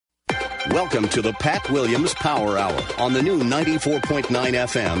Welcome to the Pat Williams Power Hour on the new 94.9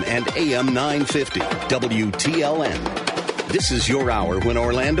 FM and AM 950 WTLN. This is your hour when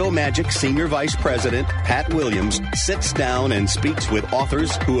Orlando Magic Senior Vice President Pat Williams sits down and speaks with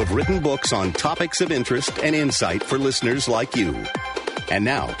authors who have written books on topics of interest and insight for listeners like you. And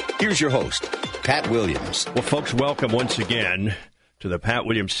now, here's your host, Pat Williams. Well, folks, welcome once again to the Pat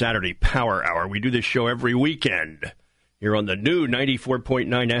Williams Saturday Power Hour. We do this show every weekend here on the new 94.9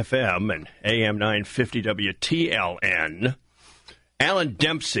 FM and AM 950 WTLN. Alan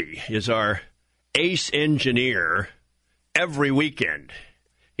Dempsey is our ace engineer every weekend.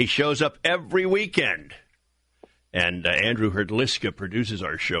 He shows up every weekend. And Andrew Herdliska produces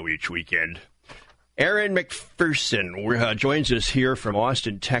our show each weekend. Erin McPherson joins us here from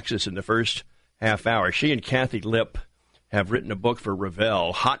Austin, Texas in the first half hour. She and Kathy Lipp have written a book for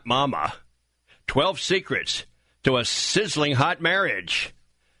Revell, Hot Mama, 12 Secrets to a Sizzling Hot Marriage.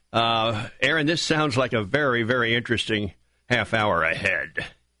 Erin, this sounds like a very, very interesting half hour ahead.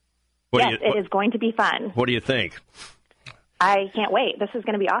 It is going to be fun. What do you think? I can't wait. This is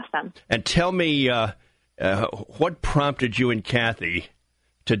going to be awesome. And tell me, what prompted you and Kathy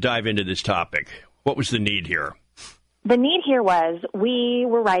to dive into this topic? What was the need here? The need here was we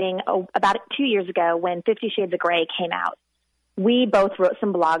were writing about 2 years ago when 50 Shades of Grey came out. We both wrote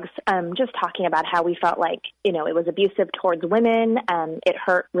some blogs just talking about how we felt like, it was abusive towards women. It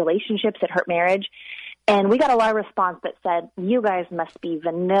hurt relationships. It hurt marriage. And we got a lot of response that said, you guys must be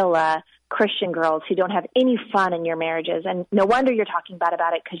vanilla Christian girls who don't have any fun in your marriages. And no wonder you're talking bad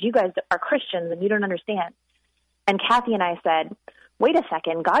about it because you guys are Christians and you don't understand. And Kathy and I said, wait a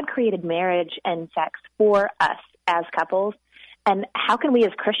second, God created marriage and sex for us as couples. And how can we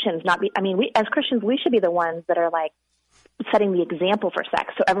as Christians not be, as Christians, we should be the ones that are like setting the example for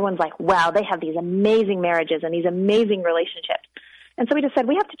sex. So everyone's like, wow, they have these amazing marriages and these amazing relationships. And so we just said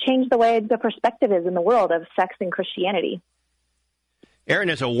we have to change the way the perspective is in the world of sex and Christianity. Erin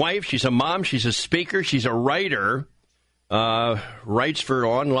is a wife. She's a mom. She's a speaker. She's a writer, writes for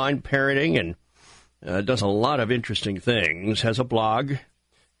online parenting and does a lot of interesting things, has a blog.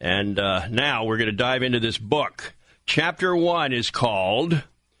 And now we're going to dive into this book. Chapter 1 is called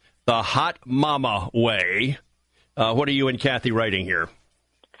The Hot Mama Way. What are you and Kathy writing here?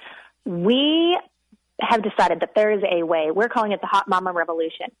 We have decided that there is a way. We're calling it the Hot Mama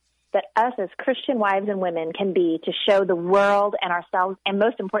Revolution, that us as Christian wives and women can be to show the world and ourselves, and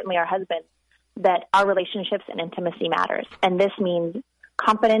most importantly our husbands, that our relationships and intimacy matters. And this means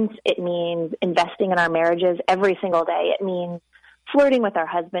confidence. It means investing in our marriages every single day. It means flirting with our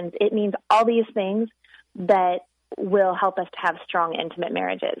husbands. It means all these things that will help us to have strong, intimate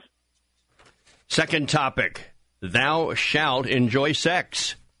marriages. Second topic. Thou shalt enjoy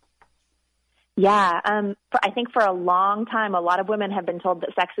sex. Yeah, I think for a long time, a lot of women have been told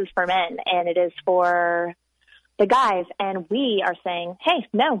that sex is for men and it is for the guys. And we are saying, hey,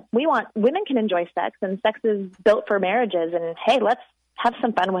 no, women can enjoy sex and sex is built for marriages. And hey, let's have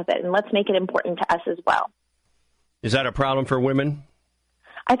some fun with it and let's make it important to us as well. Is that a problem for women?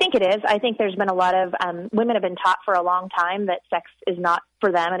 I think it is. I think there's been a lot of women have been taught for a long time that sex is not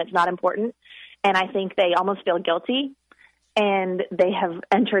for them and it's not important. And I think they almost feel guilty, and they have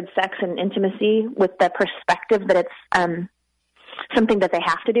entered sex and intimacy with the perspective that it's something that they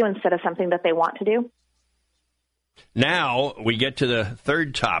have to do instead of something that they want to do. Now we get to the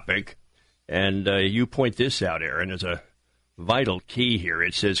third topic, and you point this out, Erin, as a vital key here.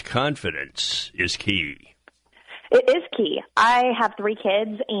 It says confidence is key. It is key. I have 3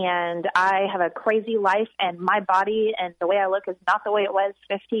 kids, and I have a crazy life, and my body and the way I look is not the way it was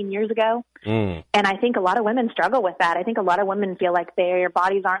 15 years ago. And I think a lot of women struggle with that. I think a lot of women feel like their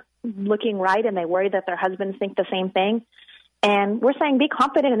bodies aren't looking right, and they worry that their husbands think the same thing. And we're saying be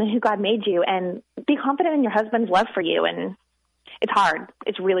confident in who God made you, and be confident in your husband's love for you. And it's hard.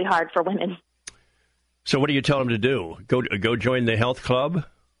 It's really hard for women. So what do you tell them to do? Go join the health club?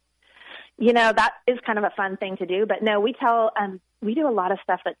 That is kind of a fun thing to do. But no, we do a lot of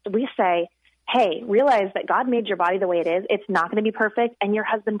stuff that we say, hey, realize that God made your body the way it is. It's not going to be perfect, and your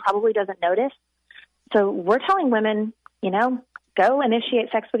husband probably doesn't notice. So we're telling women, go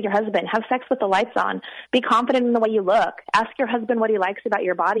initiate sex with your husband. Have sex with the lights on. Be confident in the way you look. Ask your husband what he likes about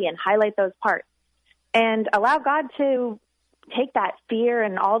your body and highlight those parts. And allow God to take that fear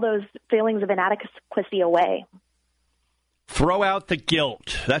and all those feelings of inadequacy away. Throw out the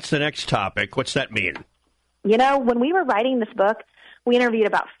guilt. That's the next topic. What's that mean? When we were writing this book, we interviewed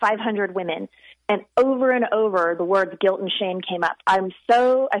about 500 women, and over the words guilt and shame came up. I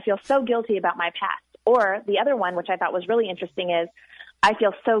feel so guilty about my past. Or the other one, which I thought was really interesting, is I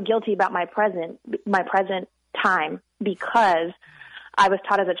feel so guilty about my present time because I was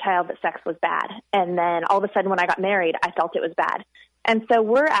taught as a child that sex was bad. And then all of a sudden when I got married, I felt it was bad. And so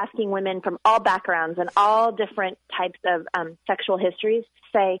we're asking women from all backgrounds and all different types of sexual histories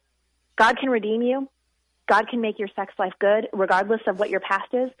to say, God can redeem you. God can make your sex life good, regardless of what your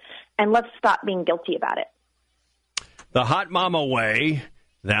past is. And let's stop being guilty about it. The Hot Mama way,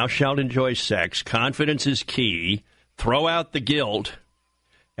 thou shalt enjoy sex. Confidence is key. Throw out the guilt.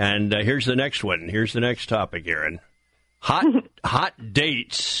 And here's the next one. Here's the next topic, Erin. Hot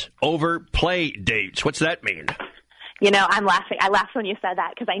dates over play dates. What's that mean? You know, I'm laughing. I laughed when you said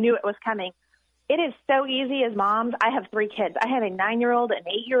that because I knew it was coming. It is so easy as moms. I have 3 kids. I have a 9-year-old, an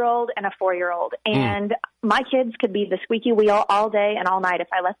 8-year-old, and a 4-year-old. And my kids could be the squeaky wheel all day and all night if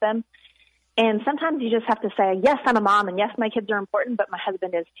I let them. And sometimes you just have to say, yes, I'm a mom, and yes, my kids are important, but my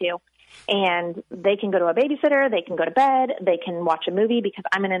husband is too. And they can go to a babysitter, they can go to bed, they can watch a movie because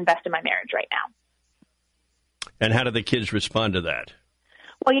I'm going to invest in my marriage right now. And how do the kids respond to that?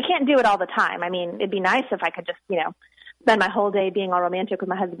 Well, you can't do it all the time. I mean, it'd be nice if I could just, spend my whole day being all romantic with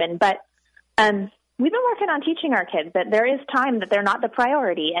my husband. But we've been working on teaching our kids that there is time that they're not the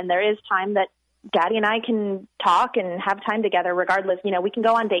priority, and there is time that Daddy and I can talk and have time together regardless. We can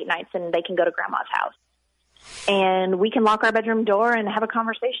go on date nights and they can go to Grandma's house. And we can lock our bedroom door and have a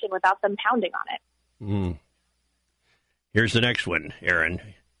conversation without them pounding on it. Here's the next one, Erin.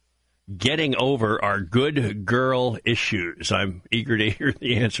 Getting over our good girl issues. I'm eager to hear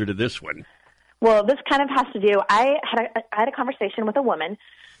the answer to this one. Well, this kind of has to do, I had a conversation with a woman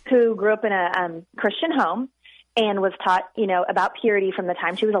who grew up in a Christian home and was taught, about purity from the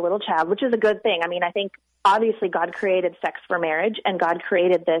time she was a little child, which is a good thing. I mean, I think obviously God created sex for marriage, and God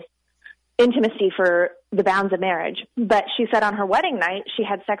created this intimacy for the bounds of marriage. But she said on her wedding night, she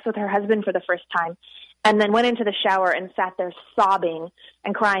had sex with her husband for the first time and then went into the shower and sat there sobbing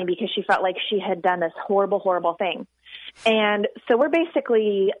and crying because she felt like she had done this horrible, horrible thing. And so we're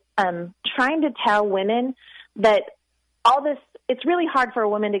basically trying to tell women that all this, it's really hard for a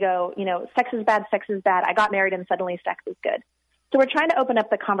woman to go, sex is bad, I got married and suddenly sex is good. So we're trying to open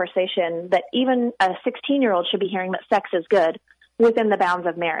up the conversation that even a 16-year-old should be hearing that sex is good within the bounds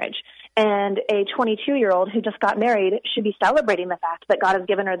of marriage. And a 22-year-old who just got married should be celebrating the fact that God has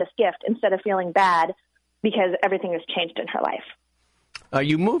given her this gift instead of feeling bad because everything has changed in her life.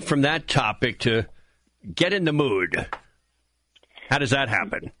 You moved from that topic to get in the mood. How does that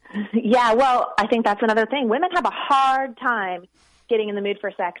happen? Yeah, well, I think that's another thing. Women have a hard time getting in the mood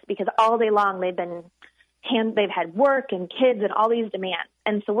for sex because all day long they've had work and kids and all these demands.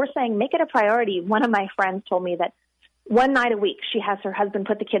 And so we're saying make it a priority. One of my friends told me that one night a week she has her husband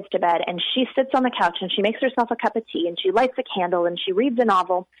put the kids to bed and she sits on the couch and she makes herself a cup of tea and she lights a candle and she reads a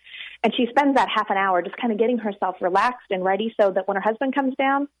novel and she spends that half an hour just kind of getting herself relaxed and ready so that when her husband comes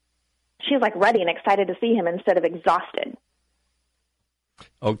down, she's like ready and excited to see him instead of exhausted.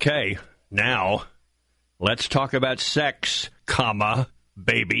 Okay, now let's talk about sex,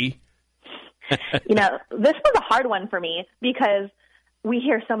 baby. This was a hard one for me because we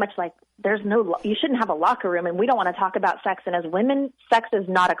hear so much like you shouldn't have a locker room and we don't want to talk about sex. And as women, sex is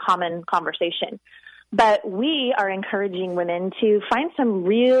not a common conversation. But we are encouraging women to find some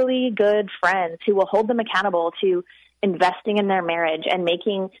really good friends who will hold them accountable to investing in their marriage and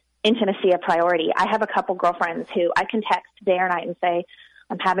making intimacy a priority. I have a couple girlfriends who I can text day or night and say,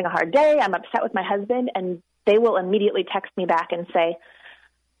 I'm having a hard day, I'm upset with my husband, and they will immediately text me back and say,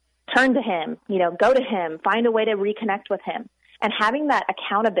 turn to him, go to him, find a way to reconnect with him. And having that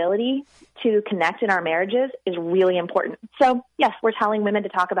accountability to connect in our marriages is really important. So, yes, we're telling women to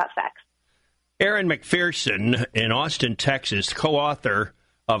talk about sex. Erin McPherson in Austin, Texas, co-author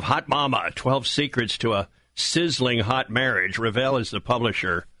of Hot Mama, 12 Secrets to a Sizzling Hot Marriage. Revell is the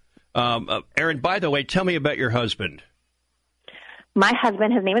publisher. Erin, by the way, tell me about your husband. My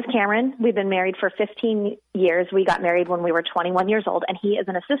husband, his name is Cameron. We've been married for 15 years. We got married when we were 21 years old, and he is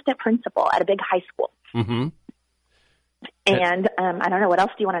an assistant principal at a big high school. Mm-hmm. And I don't know, what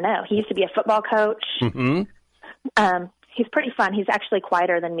else do you want to know? He used to be a football coach. Mm-hmm. He's pretty fun. He's actually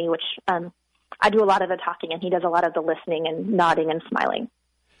quieter than me, which I do a lot of the talking, and he does a lot of the listening and nodding and smiling.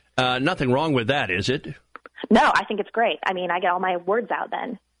 Nothing wrong with that, is it? No, I think it's great. I mean, I get all my words out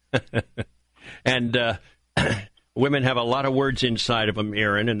then. And women have a lot of words inside of them,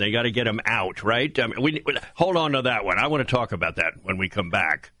 Erin, and they got to get them out, right? I mean, we hold on to that one. I want to talk about that when we come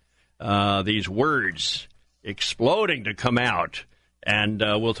back. These words exploding to come out, and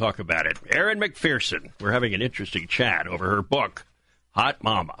we'll talk about it. Erin McPherson, we're having an interesting chat over her book, Hot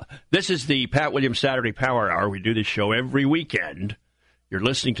Mama. This is the Pat Williams Saturday Power Hour. We do this show every weekend. You're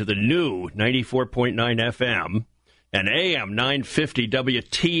listening to the new 94.9 FM and AM 950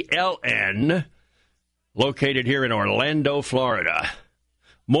 WTLN, located here in Orlando, Florida.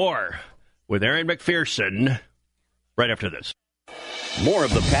 More with Aaron McPherson right after this. More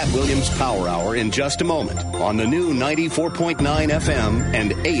of the Pat Williams Power Hour in just a moment on the new 94.9 FM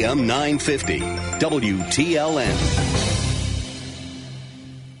and AM 950 WTLN.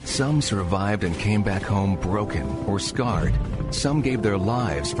 Some survived and came back home broken or scarred. Some gave their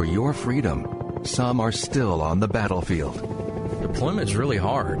lives for your freedom. Some are still on the battlefield. Deployment's really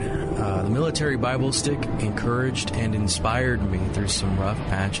hard. The military Bible stick encouraged and inspired me through some rough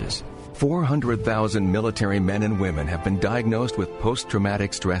patches. 400,000 military men and women have been diagnosed with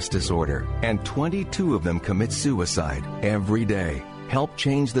post-traumatic stress disorder, and 22 of them commit suicide every day. Help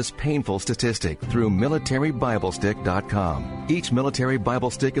change this painful statistic through MilitaryBibleStick.com. Each Military Bible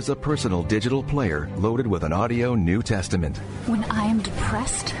Stick is a personal digital player loaded with an audio New Testament. When I am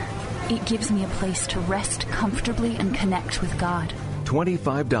depressed, it gives me a place to rest comfortably and connect with God.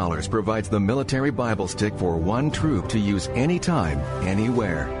 $25 provides the Military Bible Stick for one troop to use anytime,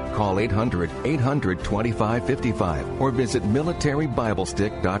 anywhere. Call 800-800-2555 or visit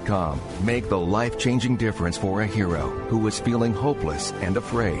MilitaryBibleStick.com. Make the life-changing difference for a hero who is feeling hopeless and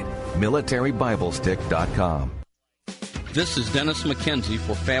afraid. MilitaryBibleStick.com. This is Dennis McKenzie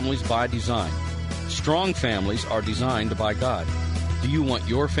for Families by Design. Strong families are designed by God. Do you want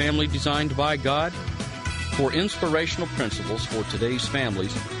your family designed by God? For inspirational principles for today's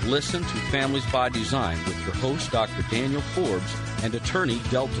families, listen to Families by Design with your host, Dr. Daniel Forbes, and attorney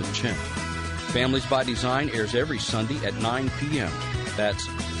Delton Chen. Families by Design airs every Sunday at 9 p.m. That's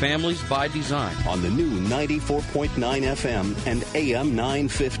Families by Design on the new 94.9 FM and AM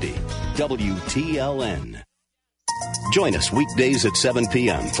 950 WTLN. Join us weekdays at 7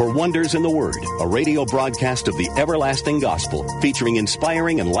 p.m. for Wonders in the Word, a radio broadcast of the everlasting gospel featuring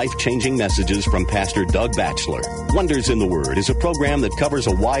inspiring and life-changing messages from Pastor Doug Batchelor. Wonders in the Word is a program that covers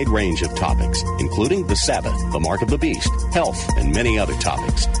a wide range of topics, including the Sabbath, the mark of the beast, health, and many other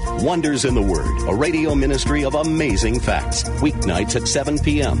topics. Wonders in the Word, a radio ministry of amazing facts. Weeknights at 7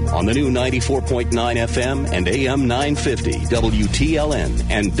 p.m. on the new 94.9 FM and AM 950 WTLN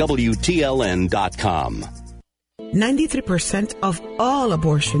and WTLN.com. 93% of all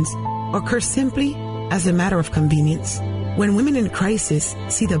abortions occur simply as a matter of convenience. When women in crisis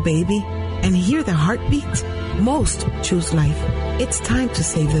see the baby and hear the heartbeat, most choose life. It's time to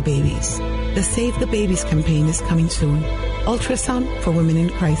save the babies. The Save the Babies campaign is coming soon. Ultrasound for women in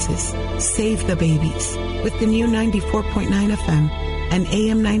crisis. Save the babies with the new 94.9 FM and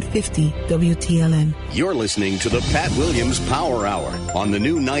AM 950 WTLN. You're listening to the Pat Williams Power Hour on the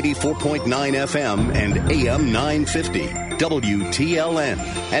new 94.9 FM and AM 950 WTLN.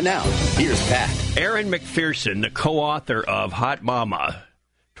 And now, here's Pat. Aaron McPherson, the co-author of Hot Mama,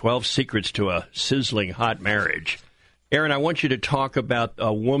 12 Secrets to a Sizzling Hot Marriage. Aaron, I want you to talk about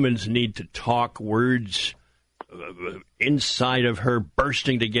a woman's need to talk, words inside of her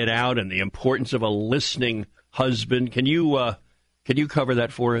bursting to get out, and the importance of a listening husband. Can you cover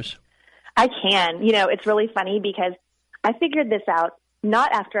that for us? I can. You know, it's really funny because I figured this out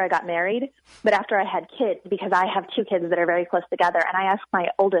not after I got married, but after I had kids, because I have two kids that are very close together. And I asked my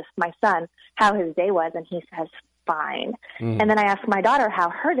oldest, my son, how his day was, and he says, fine. And then I asked my daughter how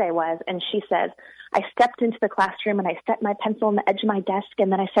her day was, and she says, I stepped into the classroom and I set my pencil on the edge of my desk,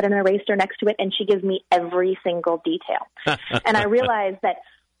 and then I set an eraser next to it, and she gives me every single detail. And I realized that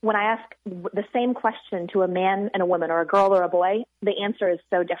when I ask the same question to a man and a woman or a girl or a boy, the answer is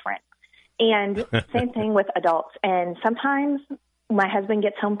so different. And same thing with adults. And sometimes my husband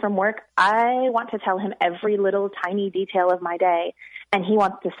gets home from work, I want to tell him every little tiny detail of my day, and he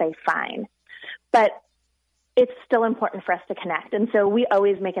wants to say fine. But it's still important for us to connect. And so we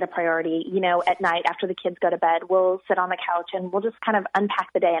always make it a priority, you know, at night after the kids go to bed, we'll sit on the couch and we'll just kind of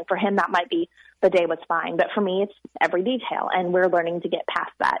unpack the day. And for him, that might be the day was fine. But for me, it's every detail. And we're learning to get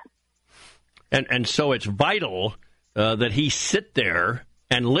past that. And so it's vital that he sit there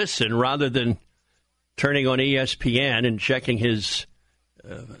and listen rather than turning on ESPN and checking his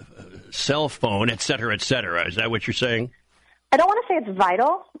cell phone, et cetera, et cetera. Is that what you're saying? I don't want to say it's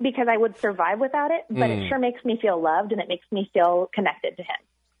vital because I would survive without it, but it sure makes me feel loved and it makes me feel connected to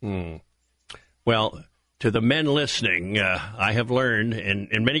him. Well, to the men listening, I have learned,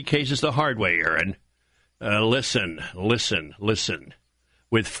 in many cases the hard way, Aaron, listen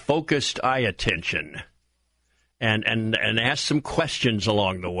with focused eye attention and ask some questions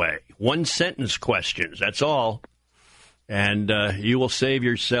along the way. One-sentence questions, that's all. And you will save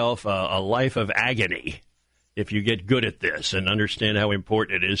yourself a life of agony if you get good at this and understand how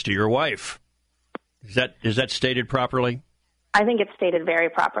important it is to your wife. Is that stated properly? I think it's stated very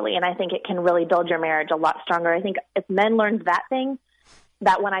properly, and I think it can really build your marriage a lot stronger. I think if men learned that thing,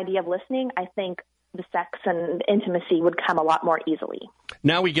 that one idea of listening, I think the sex and intimacy would come a lot more easily.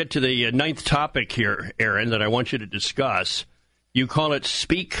 Now we get to the ninth topic here, Erin, that I want you to discuss. You call it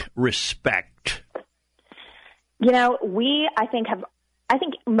Speak Respect. You know, I think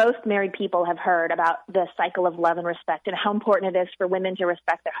most married people have heard about the cycle of love and respect and how important it is for women to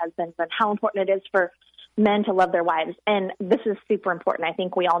respect their husbands and how important it is for men to love their wives. And this is super important. I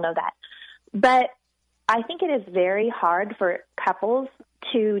think we all know that. But I think it is very hard for couples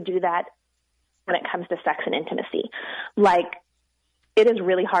to do that when it comes to sex and intimacy. Like, it is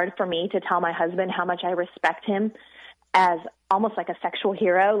really hard for me to tell my husband how much I respect him as almost like a sexual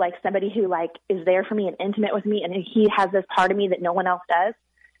hero, like somebody who like is there for me and intimate with me, and he has this part of me that no one else does.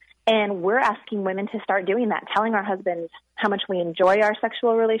 And we're asking women to start doing that, telling our husbands how much we enjoy our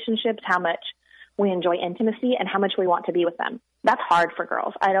sexual relationships, how much we enjoy intimacy, and how much we want to be with them. That's hard for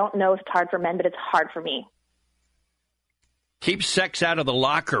girls. I don't know if it's hard for men, but it's hard for me. Keep sex out of the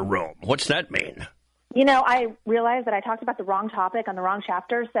locker room. What's that mean? You know, I realized that I talked about the wrong topic on the wrong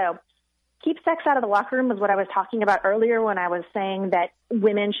chapter. So keep sex out of the locker room is what I was talking about earlier when I was saying that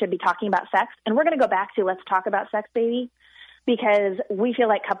women should be talking about sex. And we're going to go back to let's talk about sex, baby, because we feel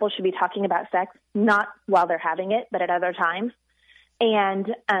like couples should be talking about sex, not while they're having it, but at other times.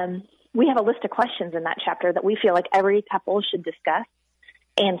 And we have a list of questions in that chapter that we feel like every couple should discuss.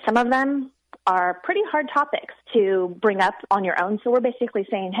 And some of them are pretty hard topics to bring up on your own. So we're basically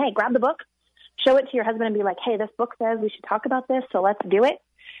saying, hey, grab the book, show it to your husband and be like, hey, this book says we should talk about this, so let's do it.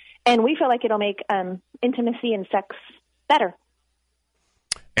 And we feel like it'll make intimacy and sex better.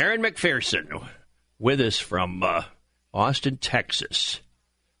 Erin McPherson with us from Austin, Texas.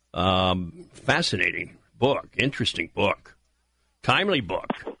 Fascinating book, interesting book, timely book.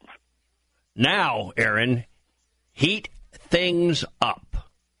 Now, Erin, heat things up.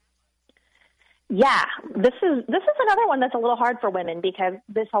 Yeah, this is another one that's a little hard for women because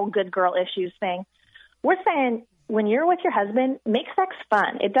this whole good girl issues thing. We're saying when you're with your husband, make sex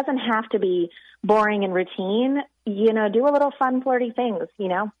fun. It doesn't have to be boring and routine. You know, do a little fun, flirty things, you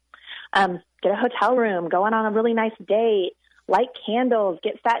know. Get a hotel room, go on a really nice date, light candles,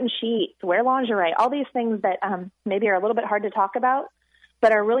 get satin sheets, wear lingerie, all these things that maybe are a little bit hard to talk about,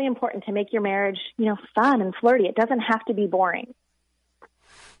 but are really important to make your marriage, you know, fun and flirty. It doesn't have to be boring.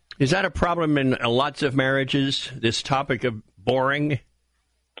 Is that a problem in lots of marriages, this topic of boring?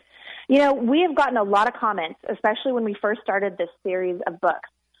 You know, we have gotten a lot of comments, especially when we first started this series of books,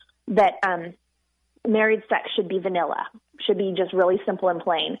 that married sex should be vanilla, should be just really simple and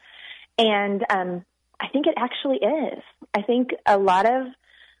plain. And I think it actually is. I think a lot of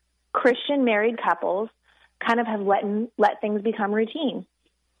Christian married couples kind of have let things become routine,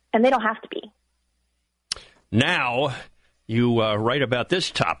 and they don't have to be. Now, you write about this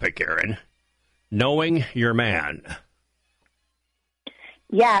topic, Erin, knowing your man.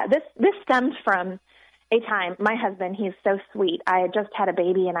 Yeah, this stems from a time, my husband, he's so sweet. I had just had a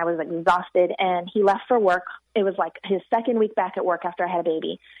baby and I was exhausted, and he left for work. It was like his second week back at work after I had a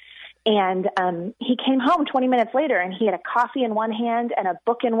baby. And he came home 20 minutes later, and he had a coffee in one hand and a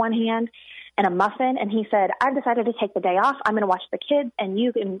book in one hand and a muffin. And he said, I've decided to take the day off. I'm going to watch the kids, and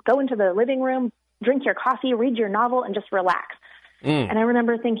you can go into the living room, drink your coffee, read your novel, and just relax. And I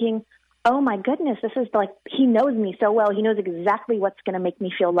remember thinking, oh, my goodness, this is like, he knows me so well. He knows exactly what's going to make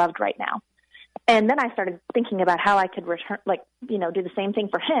me feel loved right now. And then I started thinking about how I could return, like, you know, do the same thing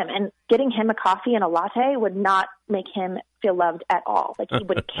for him. And getting him a coffee and a latte would not make him feel loved at all. Like, he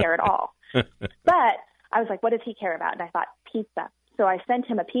wouldn't care at all. But I was like, what does he care about? And I thought, pizza. So I sent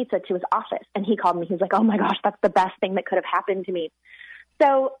him a pizza to his office, and he called me. He was like, oh, my gosh, that's the best thing that could have happened to me.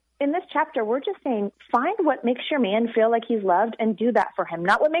 So in this chapter, we're just saying, find what makes your man feel like he's loved and do that for him.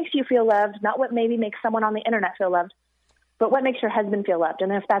 Not what makes you feel loved, not what maybe makes someone on the internet feel loved, but what makes your husband feel loved.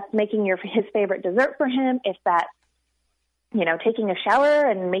 And if that's making his favorite dessert for him, if that's, you know, taking a shower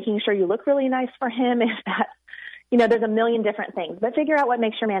and making sure you look really nice for him, if that's, you know, there's a million different things. But figure out what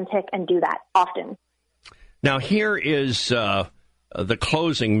makes your man tick and do that often. Now, here is the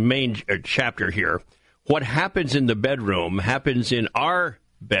closing main chapter here. What happens in the bedroom happens in our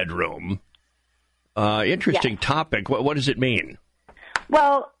bedroom. Interesting topic. What does it mean?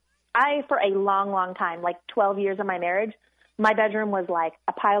 Well, for a long, long time, like 12 years of my marriage, my bedroom was like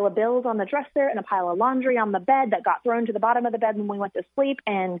a pile of bills on the dresser and a pile of laundry on the bed that got thrown to the bottom of the bed when we went to sleep,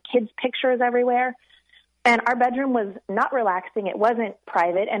 and kids' pictures everywhere. And our bedroom was not relaxing. It wasn't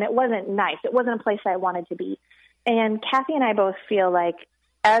private, and it wasn't nice. It wasn't a place I wanted to be. And Kathy and I both feel like,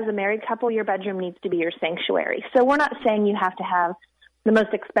 as a married couple, your bedroom needs to be your sanctuary. So we're not saying you have to have the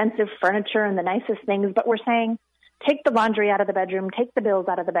most expensive furniture and the nicest things, but we're saying take the laundry out of the bedroom, take the bills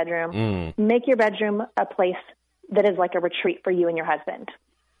out of the bedroom, make your bedroom a place that is like a retreat for you and your husband.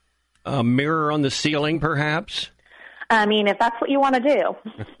 A mirror on the ceiling, perhaps? I mean, if that's what you want to do.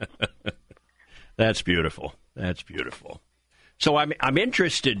 That's beautiful. That's beautiful. So I'm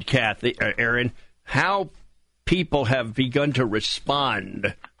interested, Kathy, Aaron, how people have begun to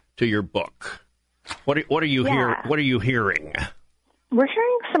respond to your book. What are you hearing? We're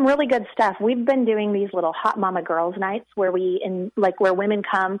hearing some really good stuff. We've been doing these little Hot Mama Girls Nights where where women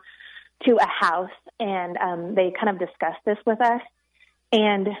come to a house and they kind of discuss this with us.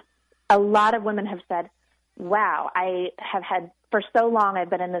 And a lot of women have said, wow, I have had, for so long, I've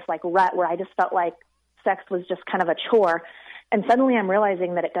been in this like rut where I just felt like sex was just kind of a chore. And suddenly I'm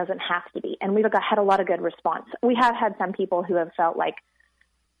realizing that it doesn't have to be. And we've had a lot of good response. We have had some people who have felt like,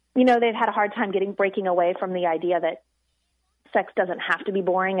 they've had a hard time breaking away from the idea that sex doesn't have to be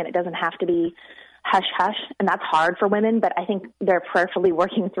boring and it doesn't have to be hush-hush. And that's hard for women, but I think they're prayerfully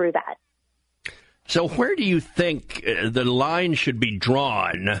working through that. So where do you think the line should be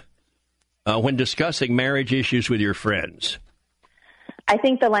drawn when discussing marriage issues with your friends? I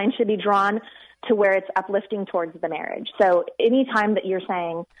think the line should be drawn to where it's uplifting towards the marriage. So anytime that you're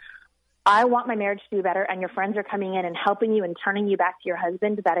saying, I want my marriage to be better, and your friends are coming in and helping you and turning you back to your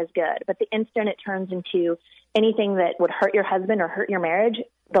husband, that is good. But the instant it turns into anything that would hurt your husband or hurt your marriage,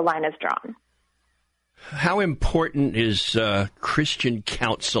 the line is drawn. How important is Christian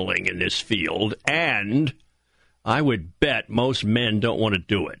counseling in this field? And I would bet most men don't want to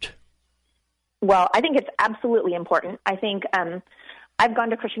do it. Well, I think it's absolutely important. I think I've gone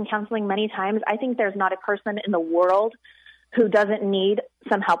to Christian counseling many times. I think there's not a person in the world who doesn't need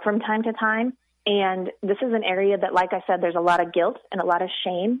some help from time to time. And this is an area that, like I said, there's a lot of guilt and a lot of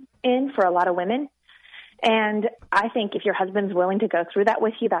shame in for a lot of women. And I think if your husband's willing to go through that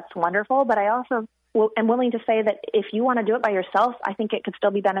with you, that's wonderful. But I also am willing to say that if you want to do it by yourself, I think it could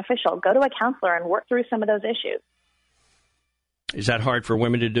still be beneficial. Go to a counselor and work through some of those issues. Is that hard for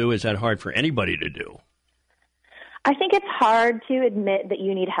women to do? Is that hard for anybody to do? I think it's hard to admit that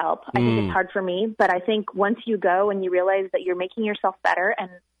you need help. I think it's hard for me, but I think once you go and you realize that you're making yourself better, and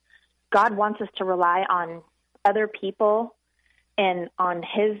God wants us to rely on other people and on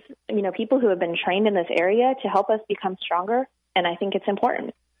his, people who have been trained in this area to help us become stronger, and I think it's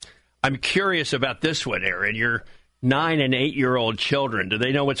important. I'm curious about this one, Aaron. Your 9- and 8-year-old children, do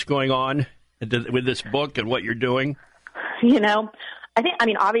they know what's going on with this book and what you're doing?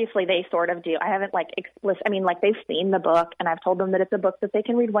 Obviously they sort of do. I haven't they've seen the book, and I've told them that it's a book that they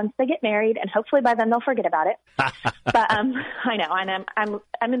can read once they get married, and hopefully by then they'll forget about it. But I know, and I'm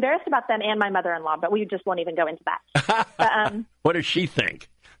embarrassed about them and my mother-in-law, but we just won't even go into that. But what does she think?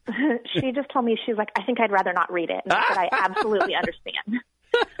 She just told me, she's like, I think I'd rather not read it. And I said, I absolutely understand.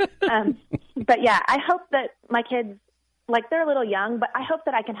 But yeah, I hope that my kids, they're a little young, but I hope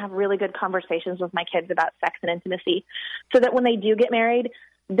that I can have really good conversations with my kids about sex and intimacy so that when they do get married,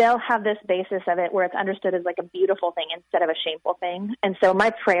 they'll have this basis of it where it's understood as a beautiful thing instead of a shameful thing. And so my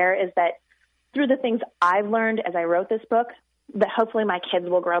prayer is that through the things I've learned as I wrote this book, that hopefully my kids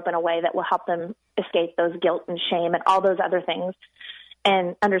will grow up in a way that will help them escape those guilt and shame and all those other things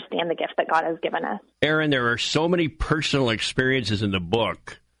and understand the gift that God has given us. Aaron, there are so many personal experiences in the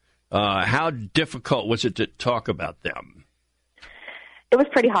book. How difficult was it to talk about them? It was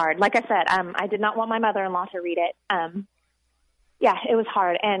pretty hard. Like I said, I did not want my mother-in-law to read it. It was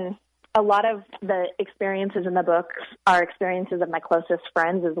hard. And a lot of the experiences in the book are experiences of my closest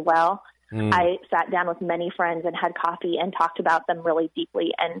friends as well. I sat down with many friends and had coffee and talked about them really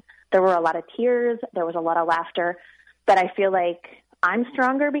deeply. And there were a lot of tears. There was a lot of laughter. But I feel like I'm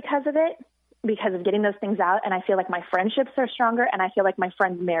stronger because of it, because of getting those things out. And I feel like my friendships are stronger, and I feel like my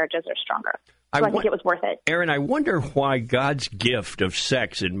friends' marriages are stronger. So I think it was worth it. Aaron, I wonder why God's gift of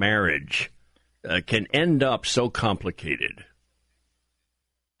sex in marriage can end up so complicated.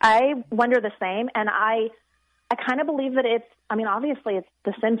 I wonder the same, and I kind of believe that obviously it's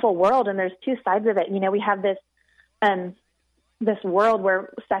the sinful world, and there's two sides of it. We have this world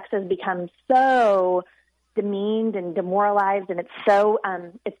where sex has become so demeaned and demoralized, and it's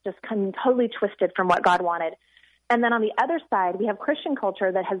just totally twisted from what God wanted. And then on the other side, we have Christian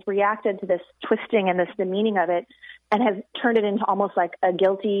culture that has reacted to this twisting and this demeaning of it and has turned it into almost like a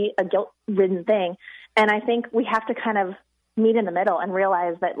guilt-ridden thing. And I think we have to kind of meet in the middle and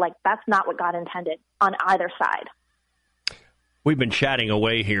realize that that's not what God intended on either side. We've been chatting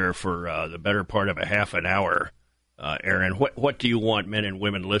away here for the better part of a half an hour. Aaron, what do you want men and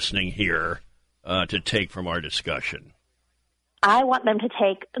women listening here to take from our discussion? I want them to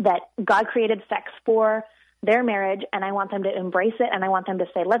take that God created sex for their marriage, and I want them to embrace it, and I want them to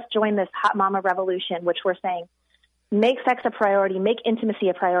say, let's join this hot mama revolution, which we're saying, make sex a priority, make intimacy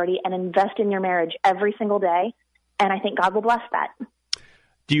a priority, and invest in your marriage every single day, and I think God will bless that.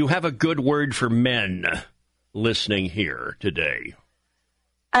 Do you have a good word for men listening here today?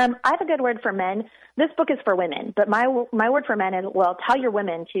 I have a good word for men. This book is for women, but my word for men is, well, tell your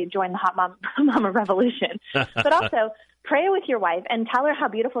women to join the Hot Mama Revolution. But also, pray with your wife and tell her how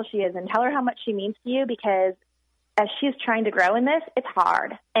beautiful she is and tell her how much she means to you, because as she's trying to grow in this, it's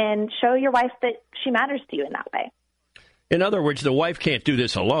hard. And show your wife that she matters to you in that way. In other words, the wife can't do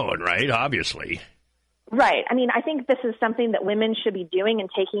this alone, right? Obviously. Right. I mean, I think this is something that women should be doing and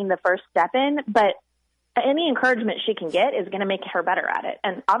taking the first step in, but any encouragement she can get is going to make her better at it.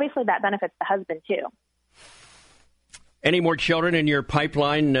 And obviously that benefits the husband too. Any more children in your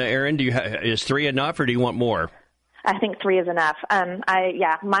pipeline, Erin? Is 3 enough, or do you want more? I think 3 is enough.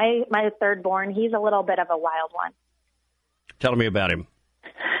 My third born, he's a little bit of a wild one. Tell me about him.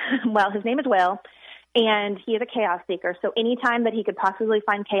 Well, his name is Will, and he is a chaos seeker. So anytime that he could possibly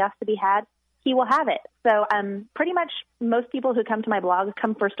find chaos to be had, he will have it. So pretty much most people who come to my blog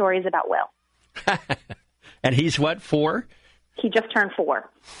come for stories about Will. And he's what, 4? He just turned 4.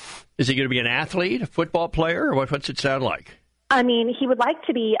 Is he going to be an athlete, a football player, or what's it sound like? I mean, he would like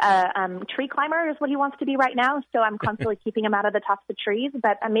to be a tree climber is what he wants to be right now, so I'm constantly keeping him out of the tops of trees,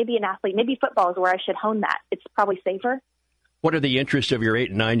 but maybe an athlete. Maybe football is where I should hone that. It's probably safer. What are the interests of your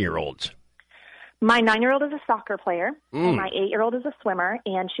 8 and 9-year-olds? My 9-year-old is a soccer player, and my 8-year-old is a swimmer,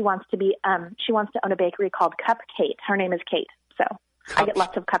 and she wants to own a bakery called Cupcake. Her name is Kate, so I get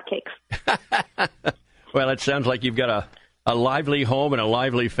lots of cupcakes. Well, it sounds like you've got a lively home and a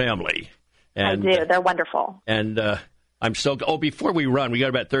lively family. And, I do. They're wonderful. And I'm so. Before we run, we got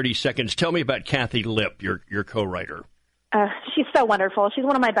about 30 seconds. Tell me about Kathy Lipp, your co-writer. She's so wonderful. She's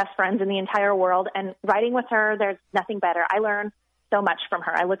one of my best friends in the entire world, and writing with her, there's nothing better. I learn so much from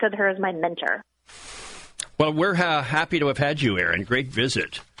her. I look at her as my mentor. Well, we're happy to have had you, Erin. Great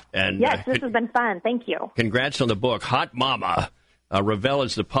visit. And yes, this has been fun. Thank you. Congrats on the book, Hot Mama. Revell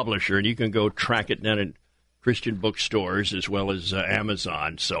is the publisher, and you can go track it down in Christian bookstores as well as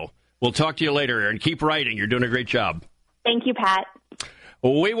Amazon. So we'll talk to you later, Erin. Keep writing. You're doing a great job. Thank you, Pat.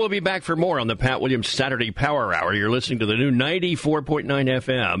 We will be back for more on the Pat Williams Saturday Power Hour. You're listening to the new 94.9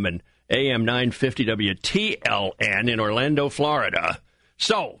 FM and AM 950 WTLN in Orlando, Florida.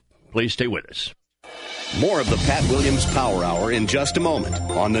 So please stay with us. More of the Pat Williams Power Hour in just a moment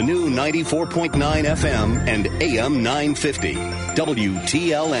on the new 94.9 FM and AM 950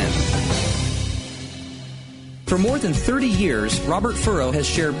 WTLN. For more than 30 years, Robert Furrow has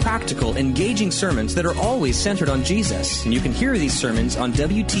shared practical, engaging sermons that are always centered on Jesus. And you can hear these sermons on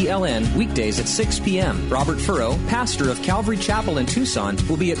WTLN weekdays at 6 p.m. Robert Furrow, pastor of Calvary Chapel in Tucson,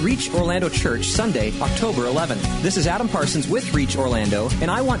 will be at Reach Orlando Church Sunday, October 11th. This is Adam Parsons with Reach Orlando,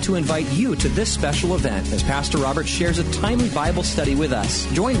 and I want to invite you to this special event as Pastor Robert shares a timely Bible study with us.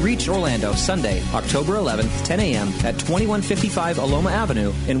 Join Reach Orlando Sunday, October 11th, 10 a.m. at 2155 Aloma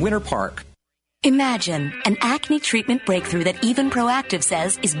Avenue in Winter Park. Imagine an acne treatment breakthrough that even Proactiv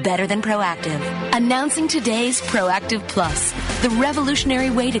says is better than Proactiv. Announcing today's Proactiv Plus, the revolutionary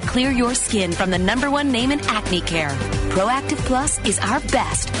way to clear your skin from the #1 name in acne care. Proactiv Plus is our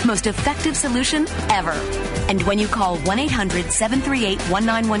best, most effective solution ever. And when you call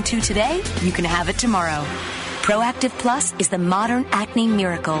 1-800-738-1912 today, you can have it tomorrow. Proactiv Plus is the modern acne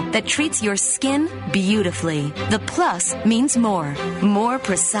miracle that treats your skin beautifully. The plus means more. More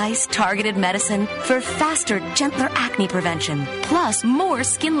precise, targeted medicine for faster, gentler acne prevention. Plus more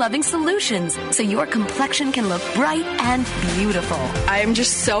skin-loving solutions so your complexion can look bright and beautiful. I am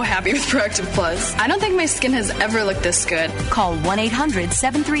just so happy with Proactiv Plus. I don't think my skin has ever looked this good. Call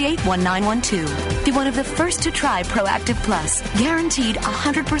 1-800-738-1912. Be one of the first to try Proactiv Plus. Guaranteed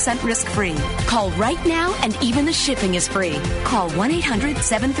 100% risk-free. Call right now and even the shipping is free. Call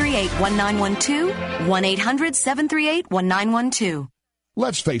 1-800-738-1912. 1-800-738-1912.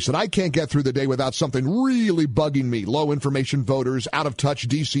 Let's face it, I can't get through the day without something really bugging me. Low information voters, out-of-touch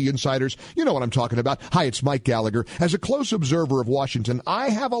D.C. insiders. You know what I'm talking about. Hi, it's Mike Gallagher. As a close observer of Washington, I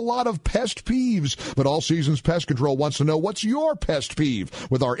have a lot of pest peeves. But All Seasons Pest Control wants to know, what's your pest peeve?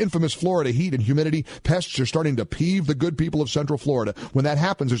 With our infamous Florida heat and humidity, pests are starting to peeve the good people of Central Florida. When that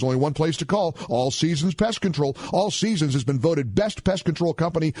happens, there's only one place to call, All Seasons Pest Control. All Seasons has been voted best pest control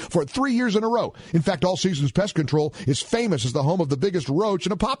company for 3 years in a row. In fact, All Seasons Pest Control is famous as the home of the biggest roach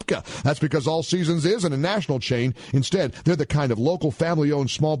in Apopka. That's because All Seasons isn't a national chain. Instead, they're the kind of local family-owned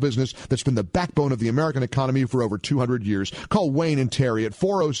small business that's been the backbone of the American economy for over 200 years. Call Wayne and Terry at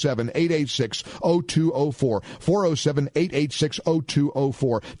 407-886-0204.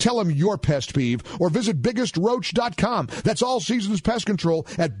 407-886-0204. Tell them your pest peeve or visit biggestroach.com. That's All Seasons Pest Control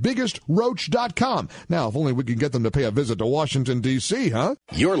at biggestroach.com. Now, if only we can get them to pay a visit to Washington, D.C., huh?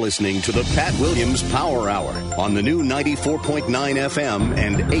 You're listening to the Pat Williams Power Hour on the new 94.9 FM FM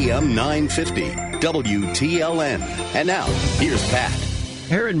and AM 950, WTLN. And now, here's Pat.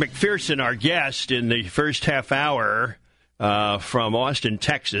 Aaron McPherson, our guest in the first half hour from Austin,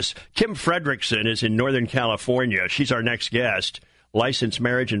 Texas. Kim Fredrickson is in Northern California. She's our next guest, licensed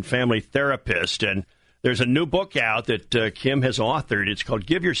marriage and family therapist. And there's a new book out that Kim has authored. It's called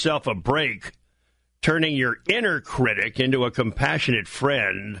Give Yourself a Break, Turning Your Inner Critic into a Compassionate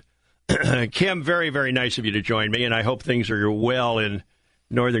Friend. Kim, very, very nice of you to join me, and I hope things are well in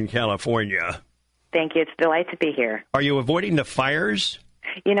Northern California. Thank you. It's a delight to be here. Are you avoiding the fires?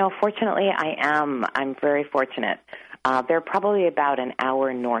 You know, fortunately, I am. I'm very fortunate. They're probably about an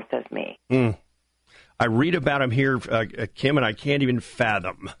hour north of me. I read about them here, Kim, and I can't even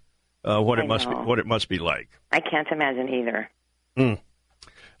fathom what it must be like. I can't imagine either.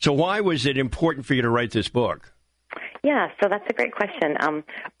 So why was it important for you to write this book? Yeah, so that's a great question.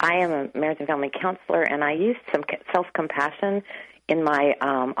 I am a marriage and family counselor, and I use some self-compassion in my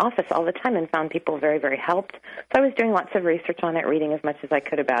office all the time and found people very, very helped. So I was doing lots of research on it, reading as much as I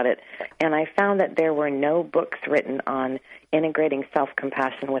could about it, and I found that there were no books written on integrating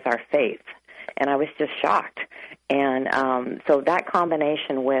self-compassion with our faith. And I was just shocked. And so that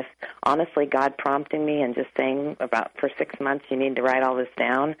combination with, honestly, God prompting me and just saying for 6 months, you need to write all this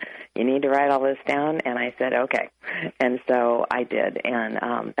down. You need to write all this down. And I said, okay. And so I did.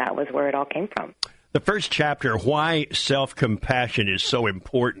 And that was where it all came from. The first chapter, why self-compassion is so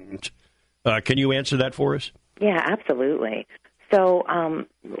important. Can you answer that for us? Yeah, absolutely. So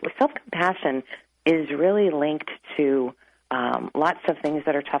self-compassion is really linked to lots of things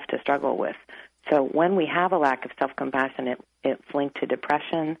that are tough to struggle with. So when we have a lack of self-compassion, it's linked to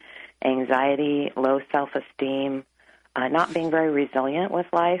depression, anxiety, low self-esteem, not being very resilient with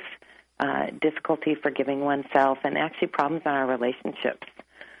life, difficulty forgiving oneself, and actually problems in our relationships,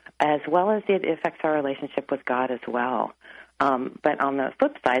 as well as it affects our relationship with God as well. But on the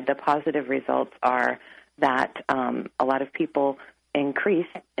flip side, the positive results are that a lot of people increase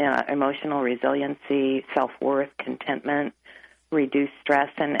emotional resiliency, self-worth, contentment, reduce stress,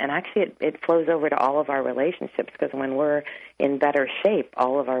 and actually it flows over to all of our relationships, because when we're in better shape,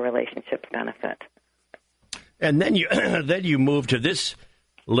 all of our relationships benefit. And then you move to this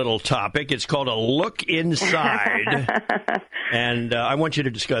little topic. It's called A Look Inside, and I want you to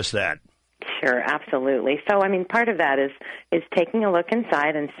discuss that. Sure, absolutely. So, I mean, part of that is taking a look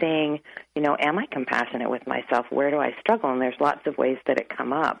inside and seeing, am I compassionate with myself? Where do I struggle? And there's lots of ways that it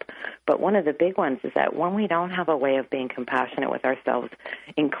come up. But one of the big ones is that when we don't have a way of being compassionate with ourselves,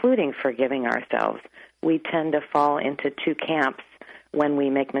 including forgiving ourselves, we tend to fall into two camps when we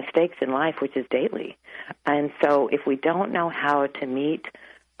make mistakes in life, which is daily. And so if we don't know how to meet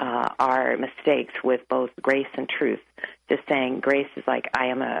our mistakes with both grace and truth, just saying grace is like, I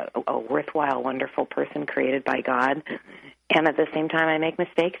am a worthwhile, wonderful person created by God, and at the same time I make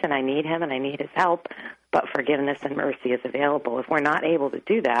mistakes and I need Him and I need His help, but forgiveness and mercy is available. If we're not able to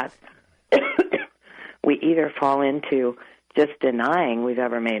do that, we either fall into just denying we've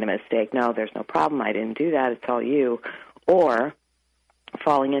ever made a mistake. No, there's no problem. I didn't do that. It's all you. Or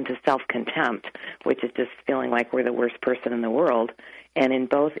falling into self-contempt, which is just feeling like we're the worst person in the world. And in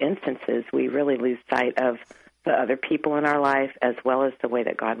both instances, we really lose sight of the other people in our life as well as the way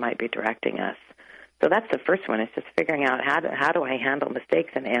that God might be directing us. So that's the first one. It's just figuring out how do I handle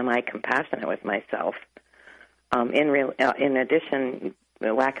mistakes, and am I compassionate with myself? In addition,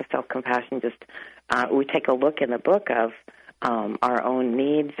 the lack of self-compassion, we take a look in the book of our own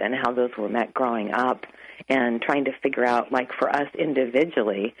needs and how those were met growing up, and trying to figure out, like for us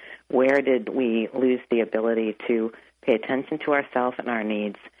individually, where did we lose the ability to pay attention to ourselves and our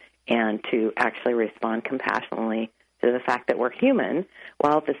needs, and to actually respond compassionately to the fact that we're human,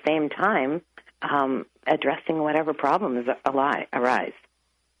 while at the same time addressing whatever problems arise.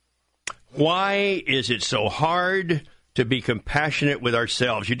 Why is it so hard to be compassionate with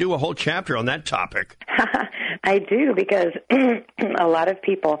ourselves? You do a whole chapter on that topic. I do, because a lot of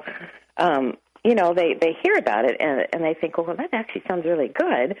people, they hear about it and they think, well, that actually sounds really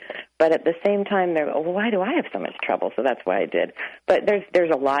good. But at the same time, they're, well, why do I have so much trouble? So that's why I did. But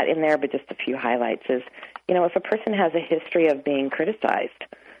there's a lot in there, but just a few highlights is, if a person has a history of being criticized,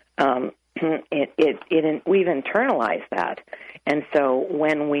 we've internalized that. And so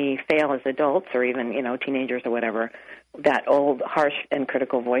when we fail as adults, or even, teenagers or whatever, that old harsh and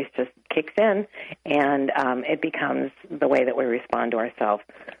critical voice just kicks in, and it becomes the way that we respond to ourselves.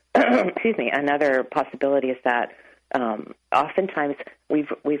 Excuse me. Another possibility is that oftentimes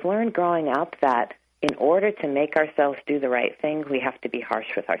we've learned growing up that in order to make ourselves do the right thing, we have to be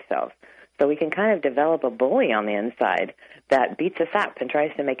harsh with ourselves. So we can kind of develop a bully on the inside that beats us up and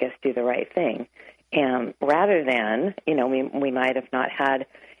tries to make us do the right thing. And rather than, we might have not had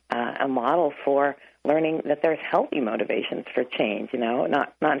a model for learning that there's healthy motivations for change,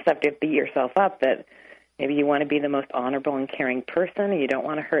 not stuff to beat yourself up, that maybe you want to be the most honorable and caring person, you don't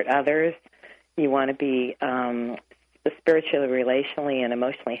want to hurt others, you want to be spiritually, relationally, and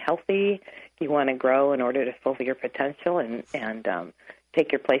emotionally healthy, you want to grow in order to fulfill your potential and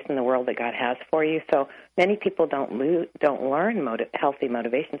take your place in the world that God has for you. So many people don't learn healthy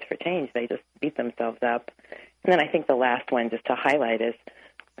motivations for change. They just beat themselves up. And then I think the last one, just to highlight, is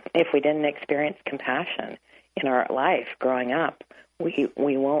if we didn't experience compassion in our life growing up, we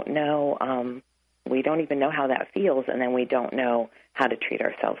won't know, we don't even know how that feels, and then we don't know how to treat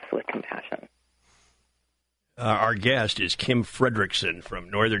ourselves with compassion. Our guest is Kim Frederickson from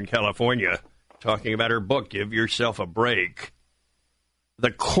Northern California, talking about her book, Give Yourself a Break.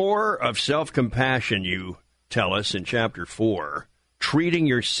 The core of self-compassion, you tell us in Chapter 4, treating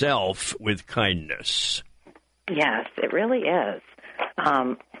yourself with kindness. Yes, it really is.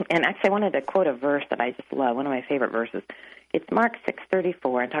 And actually, I wanted to quote a verse that I just love, one of my favorite verses. It's Mark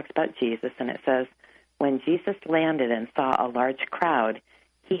 6:34, and talks about Jesus, and it says, when Jesus landed and saw a large crowd,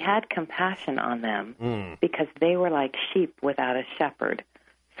 he had compassion on them because they were like sheep without a shepherd.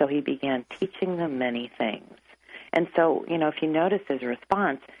 So he began teaching them many things. And so, if you notice his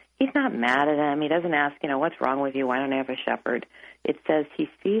response, he's not mad at them. He doesn't ask, what's wrong with you? Why don't I have a shepherd? It says he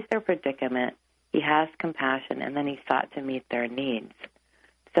sees their predicament, he has compassion, and then he sought to meet their needs.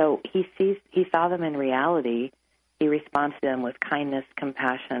 So he saw them in reality. He responds to them with kindness,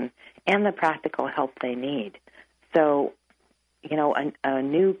 compassion, and the practical help they need. So, a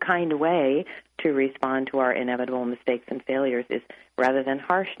new kind of way to respond to our inevitable mistakes and failures is, rather than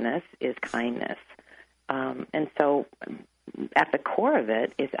harshness, is kindness. And so at the core of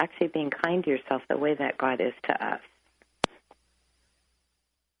it is actually being kind to yourself the way that God is to us.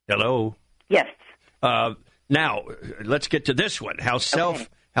 Hello? Yes. Now, let's get to this one, how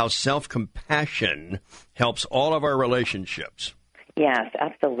self-compassion helps all of our relationships. Yes,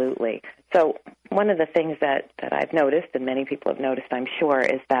 absolutely. So one of the things that I've noticed, and many people have noticed, I'm sure,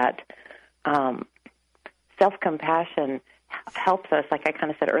 is that self-compassion helps us, like I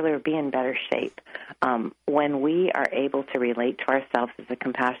kind of said earlier, be in better shape. When we are able to relate to ourselves as a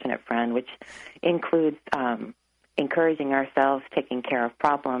compassionate friend, which includes encouraging ourselves, taking care of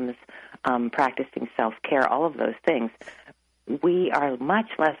problems, practicing self-care, all of those things, we are much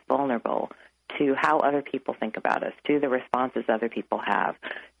less vulnerable to how other people think about us, to the responses other people have,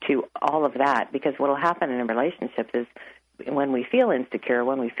 to all of that. Because what will happen in relationships is when we feel insecure,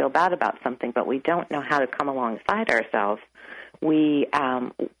 when we feel bad about something, but we don't know how to come alongside ourselves, we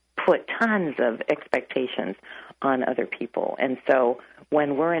put tons of expectations on other people. And so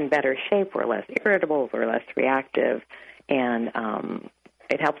when we're in better shape, we're less irritable, we're less reactive, and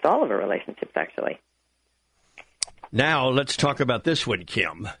it helps all of our relationships, actually. Now, let's talk about this one,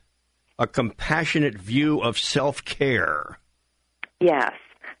 Kim. A compassionate view of self-care. Yes.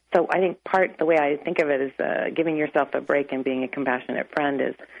 So I think the way I think of it is giving yourself a break and being a compassionate friend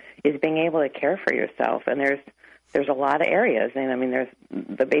is being able to care for yourself. And there's a lot of areas. And I mean, there's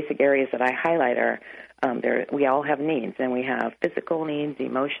the basic areas that I highlight are we all have needs, and we have physical needs,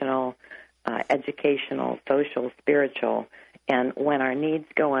 emotional, educational, social, spiritual. And when our needs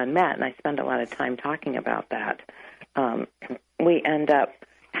go unmet, and I spend a lot of time talking about that, we end up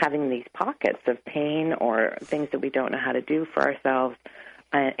having these pockets of pain or things that we don't know how to do for ourselves.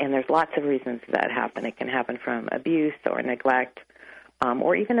 And there's lots of reasons that happen. It can happen from abuse or neglect,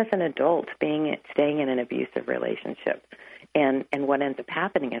 or even as an adult, staying in an abusive relationship. And what ends up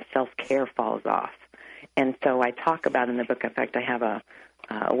happening is self-care falls off. And so I talk about in the book, in fact, I have a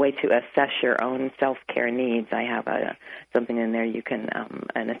way to assess your own self-care needs. I have something in there you can,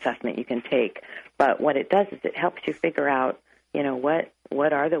 an assessment you can take. But what it does is it helps you figure out,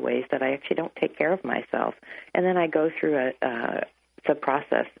 what are the ways that I actually don't take care of myself. And then I go through a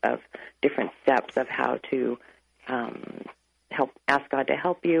process of different steps of how to ask God to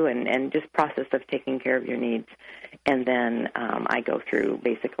help you, and just process of taking care of your needs. And then I go through,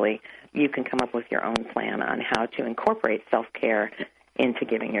 basically, you can come up with your own plan on how to incorporate self-care into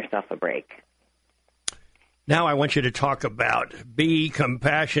giving yourself a break. Now I want you to talk about be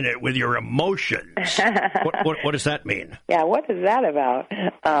compassionate with your emotions. What does that mean? Yeah, what is that about?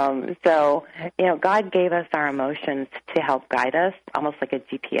 So, God gave us our emotions to help guide us, almost like a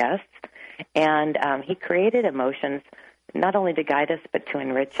GPS. And he created emotions not only to guide us, but to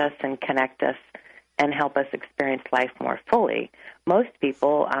enrich us and connect us and help us experience life more fully. Most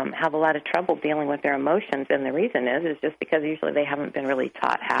people have a lot of trouble dealing with their emotions, and the reason is just because usually they haven't been really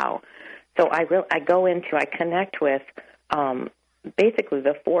taught how. So I connect with basically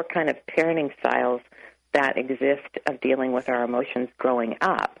the 4 kind of parenting styles that exist of dealing with our emotions growing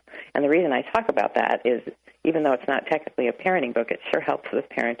up. And the reason I talk about that is, even though it's not technically a parenting book, it sure helps with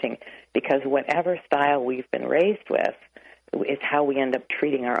parenting, because whatever style we've been raised with is how we end up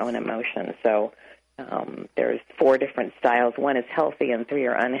treating our own emotions. So there's 4 different styles. 1 is healthy and 3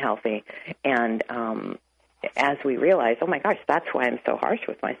 are unhealthy. And as we realize, oh my gosh, that's why I'm so harsh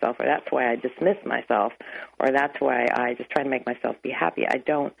with myself, or that's why I dismiss myself, or that's why I just try to make myself be happy. I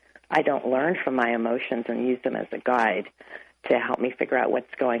don't learn from my emotions and use them as a guide to help me figure out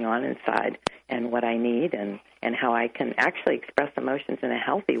what's going on inside and what I need, and how I can actually express emotions in a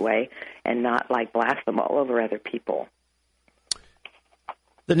healthy way and not like blast them all over other people.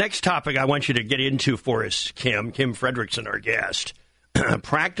 The next topic I want you to get into for us, Kim Fredrickson, our guest,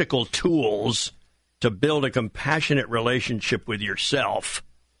 practical tools to build a compassionate relationship with yourself.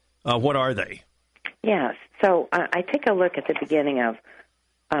 What are they? Yes. So I take a look at the beginning of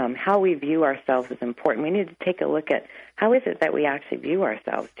how we view ourselves is important. We need to take a look at how is it that we actually view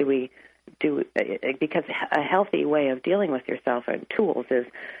ourselves. Because a healthy way of dealing with yourself and tools is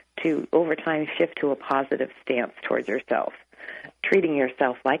to, over time, shift to a positive stance towards yourself, treating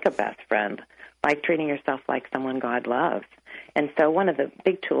yourself like a best friend, like treating yourself like someone God loves. And so one of the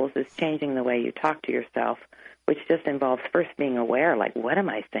big tools is changing the way you talk to yourself, which just involves first being aware, like, what am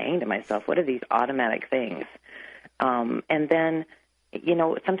I saying to myself? What are these automatic things? And then,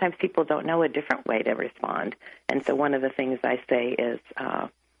 sometimes people don't know a different way to respond. And so one of the things I say is,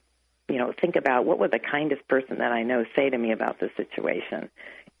 think about what would the kindest person that I know say to me about this situation,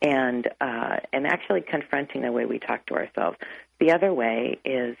 and actually confronting the way we talk to ourselves. The other way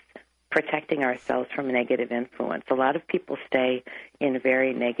is protecting ourselves from negative influence. A lot of people stay in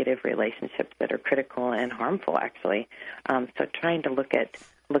very negative relationships that are critical and harmful, actually. So trying to look at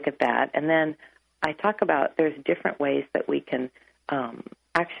that. And then I talk about there's different ways that we can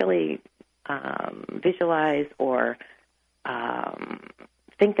actually visualize or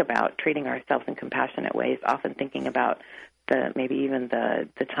think about treating ourselves in compassionate ways, often thinking about maybe even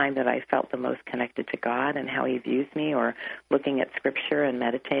the time that I felt the most connected to God and how He views me, or looking at Scripture and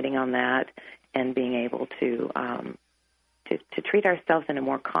meditating on that, and being able to treat ourselves in a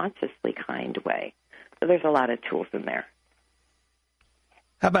more consciously kind way. So there's a lot of tools in there.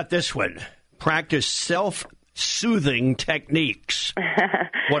 How about this one? Practice self-soothing techniques.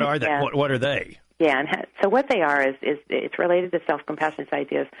 What are they? Yeah. What are they? Yeah, and so what they are is it's related to self-compassion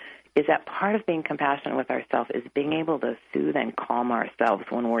ideas. Is that part of being compassionate with ourselves is being able to soothe and calm ourselves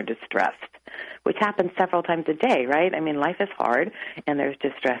when we're distressed, which happens several times a day, right? I mean, life is hard, and there's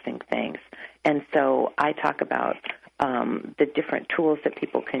distressing things. And so I talk about the different tools that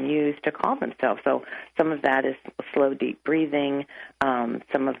people can use to calm themselves. So some of that is slow, deep breathing.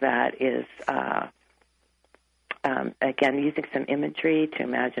 Some of that is, again, using some imagery to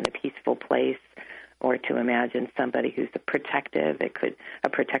imagine a peaceful place, or to imagine somebody who's a protective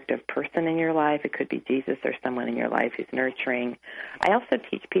person in your life. It could be Jesus or someone in your life who's nurturing. I also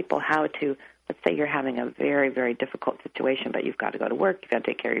teach people how to, let's say you're having a very, very difficult situation, but you've got to go to work, you've got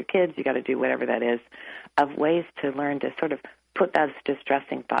to take care of your kids, you've got to do whatever that is, of ways to learn to sort of put those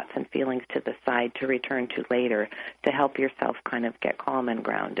distressing thoughts and feelings to the side to return to later, to help yourself kind of get calm and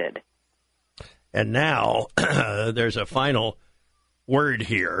grounded. And now there's a final word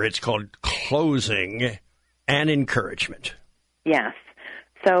here. It's called closing and encouragement. Yes.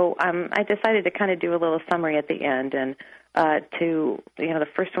 So I decided to kind of do a little summary at the end, and the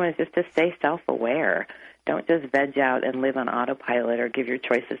first one is just to stay self-aware. Don't just veg out and live on autopilot or give your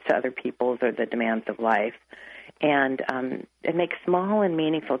choices to other people's or the demands of life. And make small and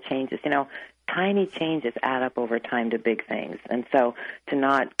meaningful changes. Tiny changes add up over time to big things. And so to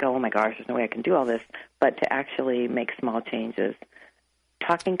not go, oh my gosh, there's no way I can do all this, but to actually make small changes.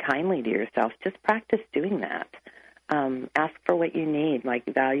 Talking kindly to yourself, just practice doing that. Ask for what you need, like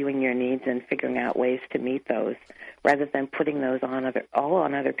valuing your needs and figuring out ways to meet those, rather than putting those on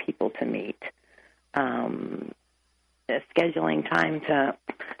other people to meet. Scheduling time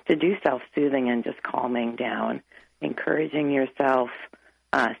to do self-soothing and just calming down, encouraging yourself,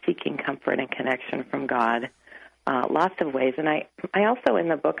 seeking comfort and connection from God. Lots of ways. And I also, in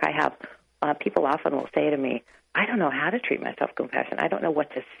the book, I have people often will say to me, I don't know how to treat myself compassion. I don't know what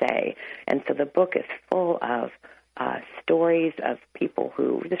to say. And so the book is full of stories of people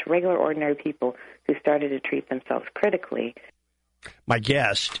just regular, ordinary people who started to treat themselves critically. My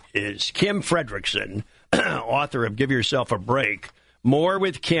guest is Kim Fredrickson, author of Give Yourself a Break. More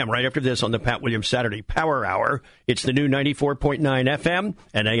with Kim right after this on the Pat Williams Saturday Power Hour. It's the new 94.9 FM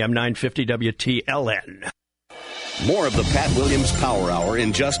and AM 950 WTLN. More of the Pat Williams Power Hour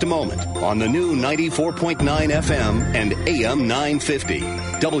in just a moment on the new 94.9 FM and AM 950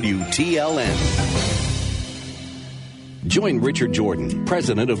 WTLN. Join Richard Jordan,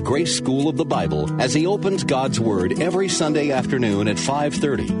 president of Grace School of the Bible, as he opens God's Word every Sunday afternoon at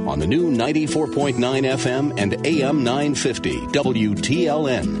 5:30 on the new 94.9 FM and AM 950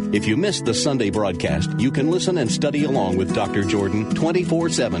 WTLN. If you missed the Sunday broadcast, you can listen and study along with Dr. Jordan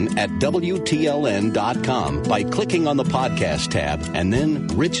 24/7 at WTLN.com by clicking on the podcast tab and then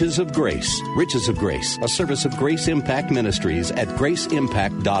Riches of Grace. Riches of Grace, a service of Grace Impact Ministries at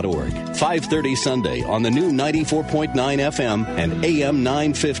graceimpact.org. 5:30 Sunday on the new 94.9 FM and AM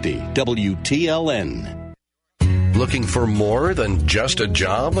 950 WTLN. Looking for more than just a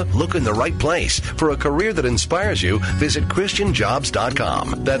job? Look in the right place. For a career that inspires you, visit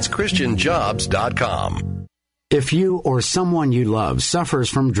ChristianJobs.com. That's ChristianJobs.com. If you or someone you love suffers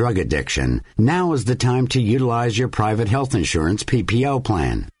from drug addiction, now is the time to utilize your private health insurance PPO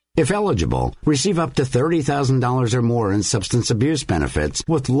plan. If eligible, receive up to $30,000 or more in substance abuse benefits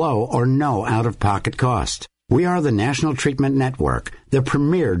with low or no out-of-pocket cost. We are the National Treatment Network, the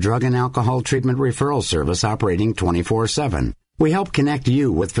premier drug and alcohol treatment referral service operating 24/7. We help connect you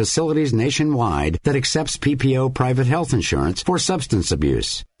with facilities nationwide that accepts PPO private health insurance for substance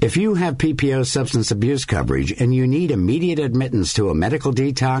abuse. If you have PPO substance abuse coverage and you need immediate admittance to a medical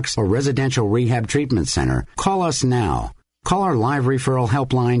detox or residential rehab treatment center, call us now. Call our live referral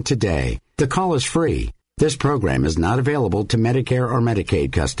helpline today. The call is free. This program is not available to Medicare or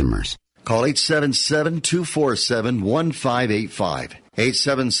Medicaid customers. Call 877-247-1585.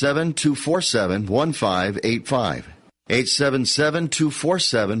 877-247-1585.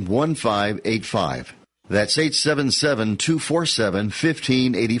 877-247-1585. That's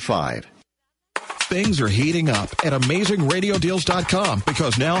 877-247-1585. Things are heating up at AmazingRadioDeals.com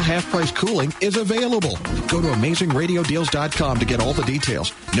because now half-price cooling is available. Go to AmazingRadioDeals.com to get all the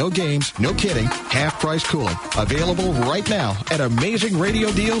details. No games, no kidding, half-price cooling. Available right now at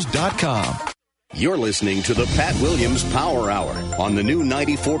AmazingRadioDeals.com. You're listening to the Pat Williams Power Hour on the new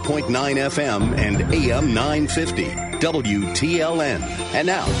 94.9 FM and AM 950 WTLN. And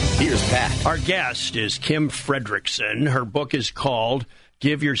now, here's Pat. Our guest is Kim Frederickson. Her book is called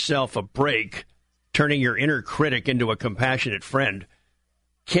Give Yourself a Break, Turning Your Inner Critic into a Compassionate Friend.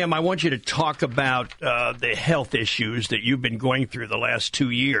 Kim, I want you to talk about the health issues that you've been going through the last 2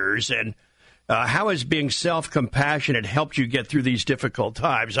 years, and how has being self-compassionate helped you get through these difficult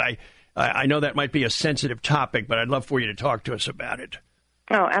times? I know that might be a sensitive topic, but I'd love for you to talk to us about it.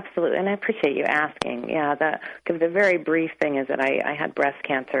 Oh, absolutely, and I appreciate you asking. Yeah, the very brief thing is that I had breast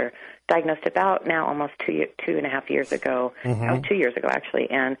cancer diagnosed about now almost 2.5 years ago, 2 years ago actually,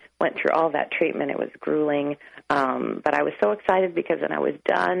 and went through all that treatment. It was grueling, but I was so excited because then I was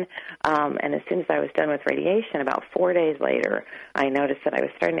done, and as soon as I was done with radiation, about 4 days later, I noticed that I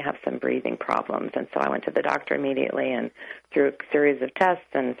was starting to have some breathing problems, and so I went to the doctor immediately, and through a series of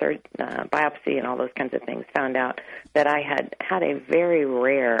tests and biopsy and all those kinds of things, found out that I had had a very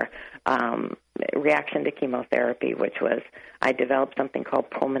rare reaction to chemotherapy, which was I developed something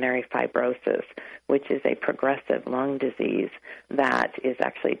called pulmonary fibrosis, which is a progressive lung disease that is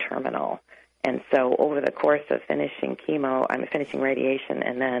actually terminal. And so over the course of finishing radiation,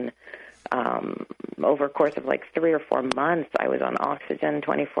 and then over a course of like 3 or 4 months, I was on oxygen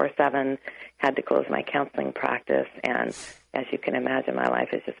 24/7, had to close my counseling practice, and as you can imagine, my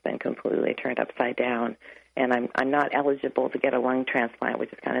life has just been completely turned upside down. And I'm not eligible to get a lung transplant,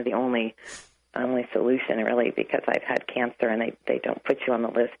 which is kind of the only solution, really, because I've had cancer, and they don't put you on the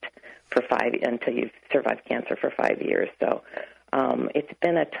list for until you've survived cancer for 5 years. So it's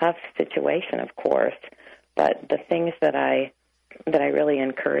been a tough situation, of course. But the things that I really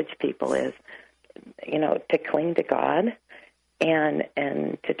encourage people is, to cling to God and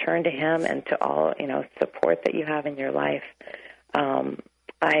to turn to Him and to all support that you have in your life.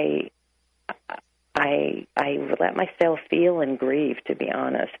 I let myself feel and grieve, to be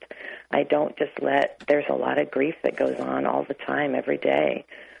honest. I don't just there's a lot of grief that goes on all the time, every day,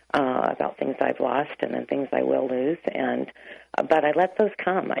 about things I've lost and then things I will lose. But I let those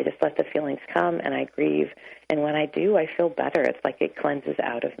come. I just let the feelings come, and I grieve. And when I do, I feel better. It's like it cleanses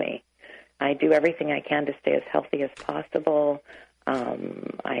out of me. I do everything I can to stay as healthy as possible.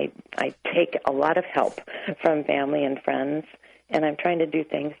 I take a lot of help from family and friends, and I'm trying to do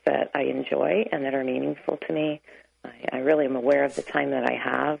things that I enjoy and that are meaningful to me. I really am aware of the time that I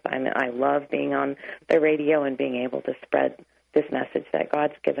have. I love being on the radio and being able to spread this message that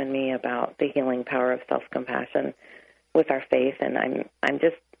God's given me about the healing power of self-compassion with our faith. And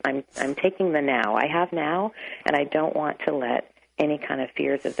I'm taking the now. I have now, and I don't want to let any kind of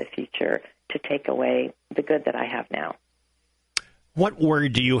fears of the future to take away the good that I have now. What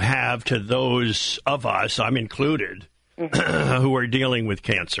word do you have to those of us, I'm included, who are dealing with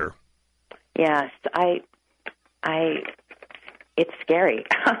cancer? Yes, it's scary.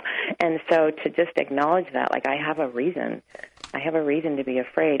 And so to just acknowledge that, like, I have a reason to be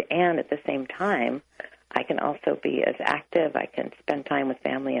afraid. And at the same time, I can also be as active. I can spend time with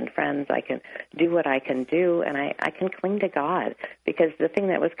family and friends. I can do what I can do, and I can cling to God. Because the thing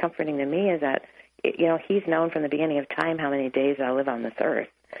that was comforting to me is that, you know, He's known from the beginning of time how many days I live on this earth.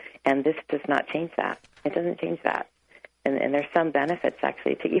 And this does not change that. It doesn't change that. And there's some benefits,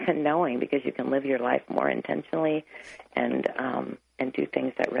 actually, to even knowing, because you can live your life more intentionally and do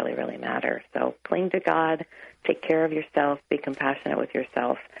things that really, really matter. So cling to God, take care of yourself, be compassionate with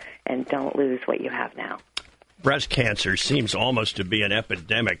yourself, and don't lose what you have now. Breast cancer seems almost to be an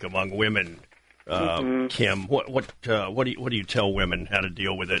epidemic among women. Kim, what do you tell women how to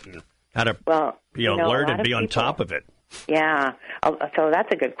deal with it and how to be alert and be on top of it? Yeah, so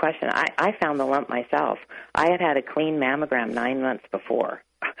that's a good question. I found the lump myself. I had a clean mammogram 9 months before,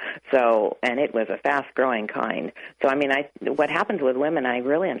 and it was a fast-growing kind. So, I mean, what happens with women, I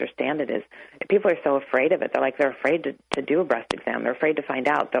really understand it, is people are so afraid of it. They're afraid to do a breast exam. They're afraid to find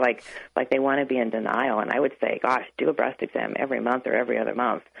out. They're like they want to be in denial. And I would say, gosh, do a breast exam every month or every other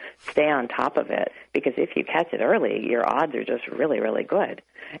month. Stay on top of it, because if you catch it early, your odds are just really, really good.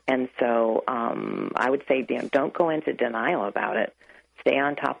 And so I would say, don't go into denial about it. Stay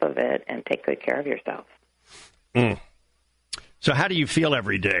on top of it and take good care of yourself. So how do you feel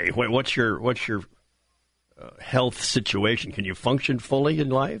every day? What's your health situation? Can you function fully in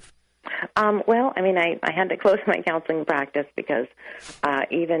life? Well, I mean, I had to close my counseling practice because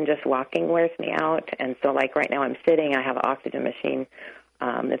even just walking wears me out. And so, like, right now I'm sitting, I have an oxygen machine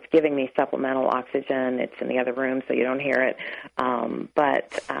that's giving me supplemental oxygen. It's in the other room, so you don't hear it.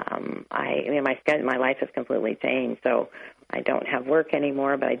 My life has completely changed. So I don't have work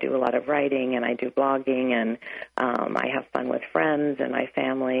anymore, but I do a lot of writing and I do blogging, and I have fun with friends and my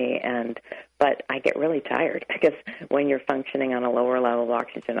family. But I get really tired because when you're functioning on a lower level of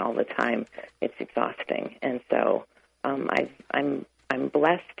oxygen all the time, it's exhausting. And so I'm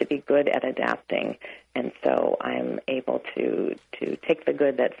blessed to be good at adapting, and so I'm able to take the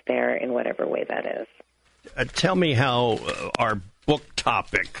good that's there in whatever way that is. Tell me how our book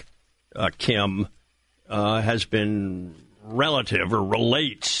topic, Kim, has been relative or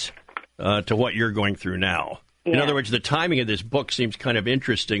relates to what you're going through now. Yeah. In other words, the timing of this book seems kind of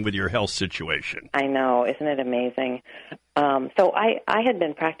interesting with your health situation. I know. Isn't it amazing? So I had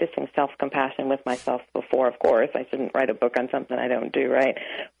been practicing self-compassion with myself before, of course. I shouldn't write a book on something I don't do, right?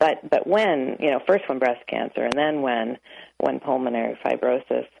 But when, first when breast cancer and then when pulmonary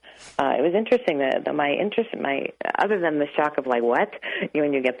fibrosis, it was interesting that other than the shock of like, what,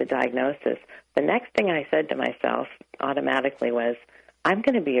 when you get the diagnosis, the next thing I said to myself automatically was, I'm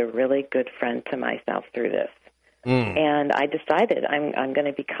going to be a really good friend to myself through this. And I decided I'm going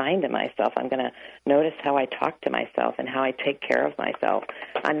to be kind to myself. I'm going to notice how I talk to myself and how I take care of myself.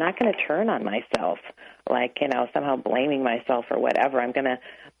 I'm not going to turn on myself, like, somehow blaming myself or whatever. I'm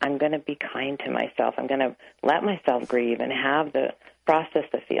going to be kind to myself. I'm going to let myself grieve and have the process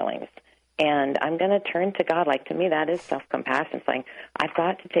the feelings. And I'm going to turn to God. Like, to me, that is self-compassion. It's like, I've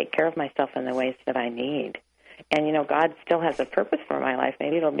got to take care of myself in the ways that I need. And, God still has a purpose for my life.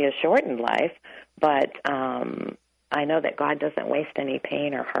 Maybe it'll be a shortened life, but I know that God doesn't waste any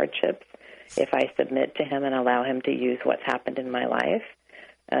pain or hardships if I submit to Him and allow Him to use what's happened in my life,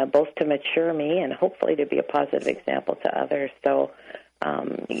 both to mature me and hopefully to be a positive example to others. So,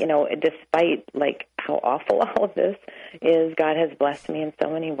 despite, like, how awful all of this is, God has blessed me in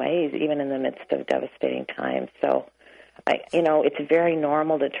so many ways, even in the midst of devastating times. So, it's very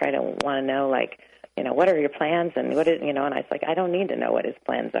normal to try to want to know, like, what are your plans and what is, and I was like, I don't need to know what His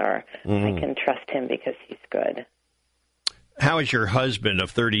plans are. I can trust Him because He's good. How is your husband of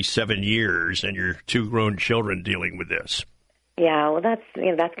 37 years and your 2 grown children dealing with this? Yeah, well, that's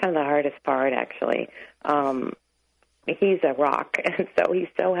kind of the hardest part, actually. He's a rock, and so he's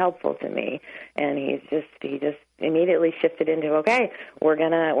so helpful to me. And he just immediately shifted into, okay, we're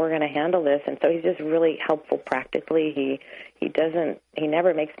gonna handle this. And so he's just really helpful practically. He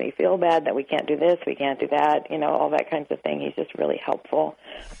never makes me feel bad that we can't do this, we can't do that, all that kinds of thing. He's just really helpful.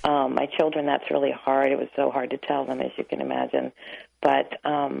 My children, that's really hard. It was so hard to tell them, as you can imagine. But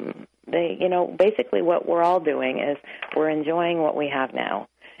they, basically what we're all doing is we're enjoying what we have now.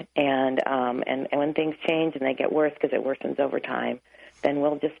 And when things change and they get worse because it worsens over time, then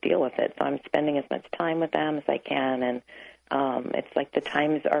we'll just deal with it. So I'm spending as much time with them as I can, and it's like the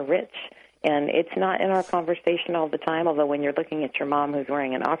times are rich. And it's not in our conversation all the time, although when you're looking at your mom who's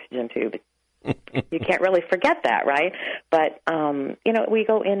wearing an oxygen tube, you can't really forget that, right? But we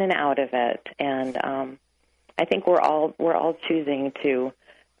go in and out of it, and I think we're all choosing to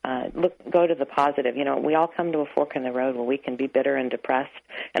go to the positive. We all come to a fork in the road where we can be bitter and depressed,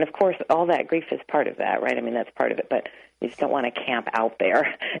 and of course, all that grief is part of that, right? I mean, that's part of it, but you just don't want to camp out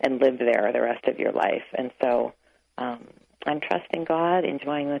there and live there the rest of your life. And so I'm trusting God,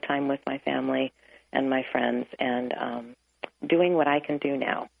 enjoying the time with my family and my friends, and doing what I can do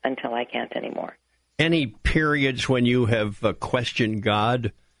now until I can't anymore. Any periods when you have questioned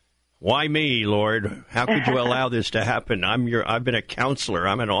God? Why me, Lord? How could you allow this to happen? I've been a counselor.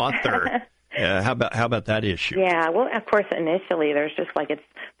 I'm an author. How about that issue? Yeah, well, of course, initially there's just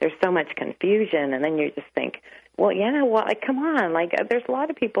there's so much confusion, and then you just think, well, come on, there's a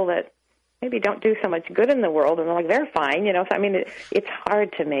lot of people that maybe don't do so much good in the world, and they're fine, So I mean, it's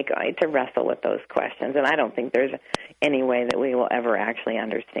hard to wrestle with those questions, and I don't think there's any way that we will ever actually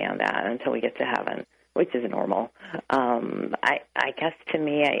understand that until we get to heaven, which is normal. I guess to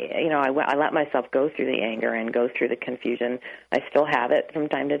me, I let myself go through the anger and go through the confusion. I still have it from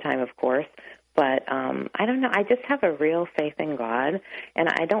time to time, of course, but I don't know. I just have a real faith in God, and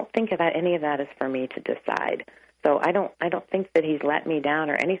I don't think that any of that is for me to decide. So I don't think that he's let me down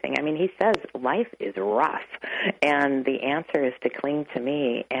or anything. I mean, he says life is rough, and the answer is to cling to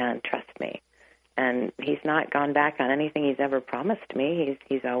me and trust me. And he's not gone back on anything he's ever promised me.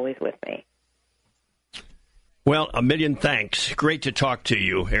 He's always with me. Well, a million thanks. Great to talk to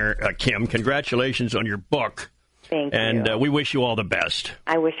you, Kim. Congratulations on your book. Thank you. And we wish you all the best.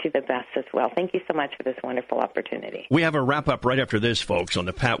 I wish you the best as well. Thank you so much for this wonderful opportunity. We have a wrap-up right after this, folks, on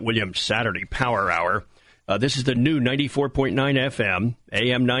the Pat Williams Saturday Power Hour. This is the new 94.9 FM,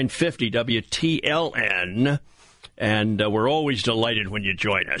 AM 950 WTLN, and we're always delighted when you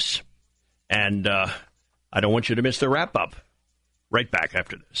join us. And I don't want you to miss the wrap-up. Right back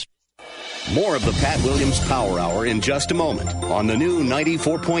after this. More of the Pat Williams Power Hour in just a moment on the new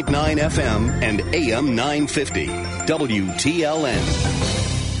 94.9 FM and AM 950 WTLN.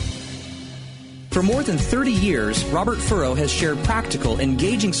 For more than 30 years, Robert Furrow has shared practical,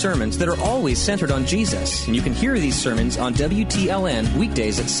 engaging sermons that are always centered on Jesus. And you can hear these sermons on WTLN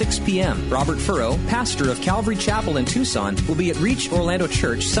weekdays at 6 p.m. Robert Furrow, pastor of Calvary Chapel in Tucson, will be at Reach Orlando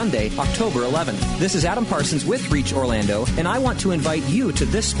Church Sunday, October 11th. This is Adam Parsons with Reach Orlando, and I want to invite you to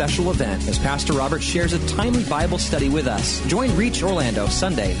this special event as Pastor Robert shares a timely Bible study with us. Join Reach Orlando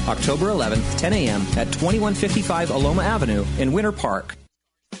Sunday, October 11th, 10 a.m. at 2155 Aloma Avenue in Winter Park.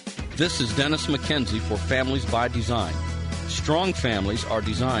 This is Dennis McKenzie for Families by Design. Strong families are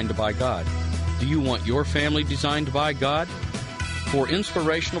designed by God. Do you want your family designed by God? For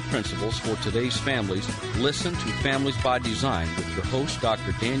inspirational principles for today's families, listen to Families by Design with your host,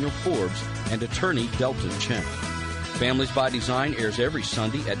 Dr. Daniel Forbes, and attorney Delton Chen. Families by Design airs every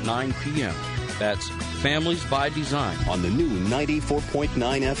Sunday at 9 p.m. That's Families by Design on the new 94.9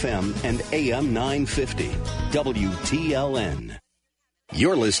 FM and AM 950 WTLN.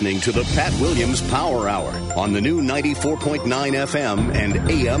 You're listening to the Pat Williams Power Hour on the new 94.9 FM and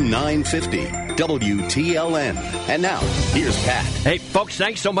AM 950 WTLN. And now, here's Pat. Hey, folks,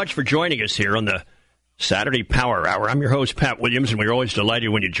 thanks so much for joining us here on the Saturday Power Hour. I'm your host, Pat Williams, and we're always delighted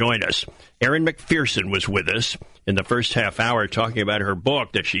when you join us. Erin McPherson was with us in the first half hour talking about her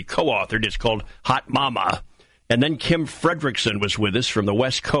book that she co-authored. It's called Hot Mama. And then Kim Fredrickson was with us from the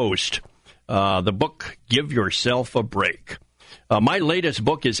West Coast. The book, Give Yourself a Break. My latest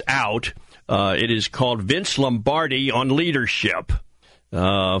book is out. It is called Vince Lombardi on Leadership.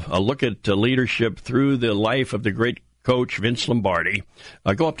 A look at leadership through the life of the great coach Vince Lombardi.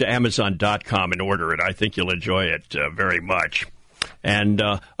 Go up to Amazon.com and order it. I think you'll enjoy it very much. And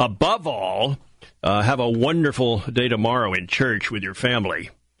above all, have a wonderful day tomorrow in church with your family.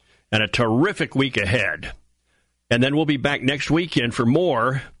 And a terrific week ahead. And then we'll be back next weekend for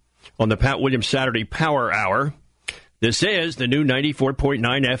more on the Pat Williams Saturday Power Hour. This is the new 94.9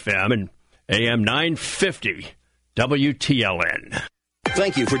 FM and AM 950 WTLN.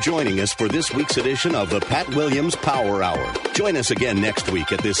 Thank you for joining us for this week's edition of the Pat Williams Power Hour. Join us again next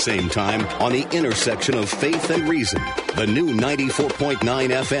week at this same time on the intersection of faith and reason. The new 94.9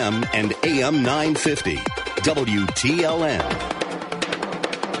 FM and AM 950 WTLN.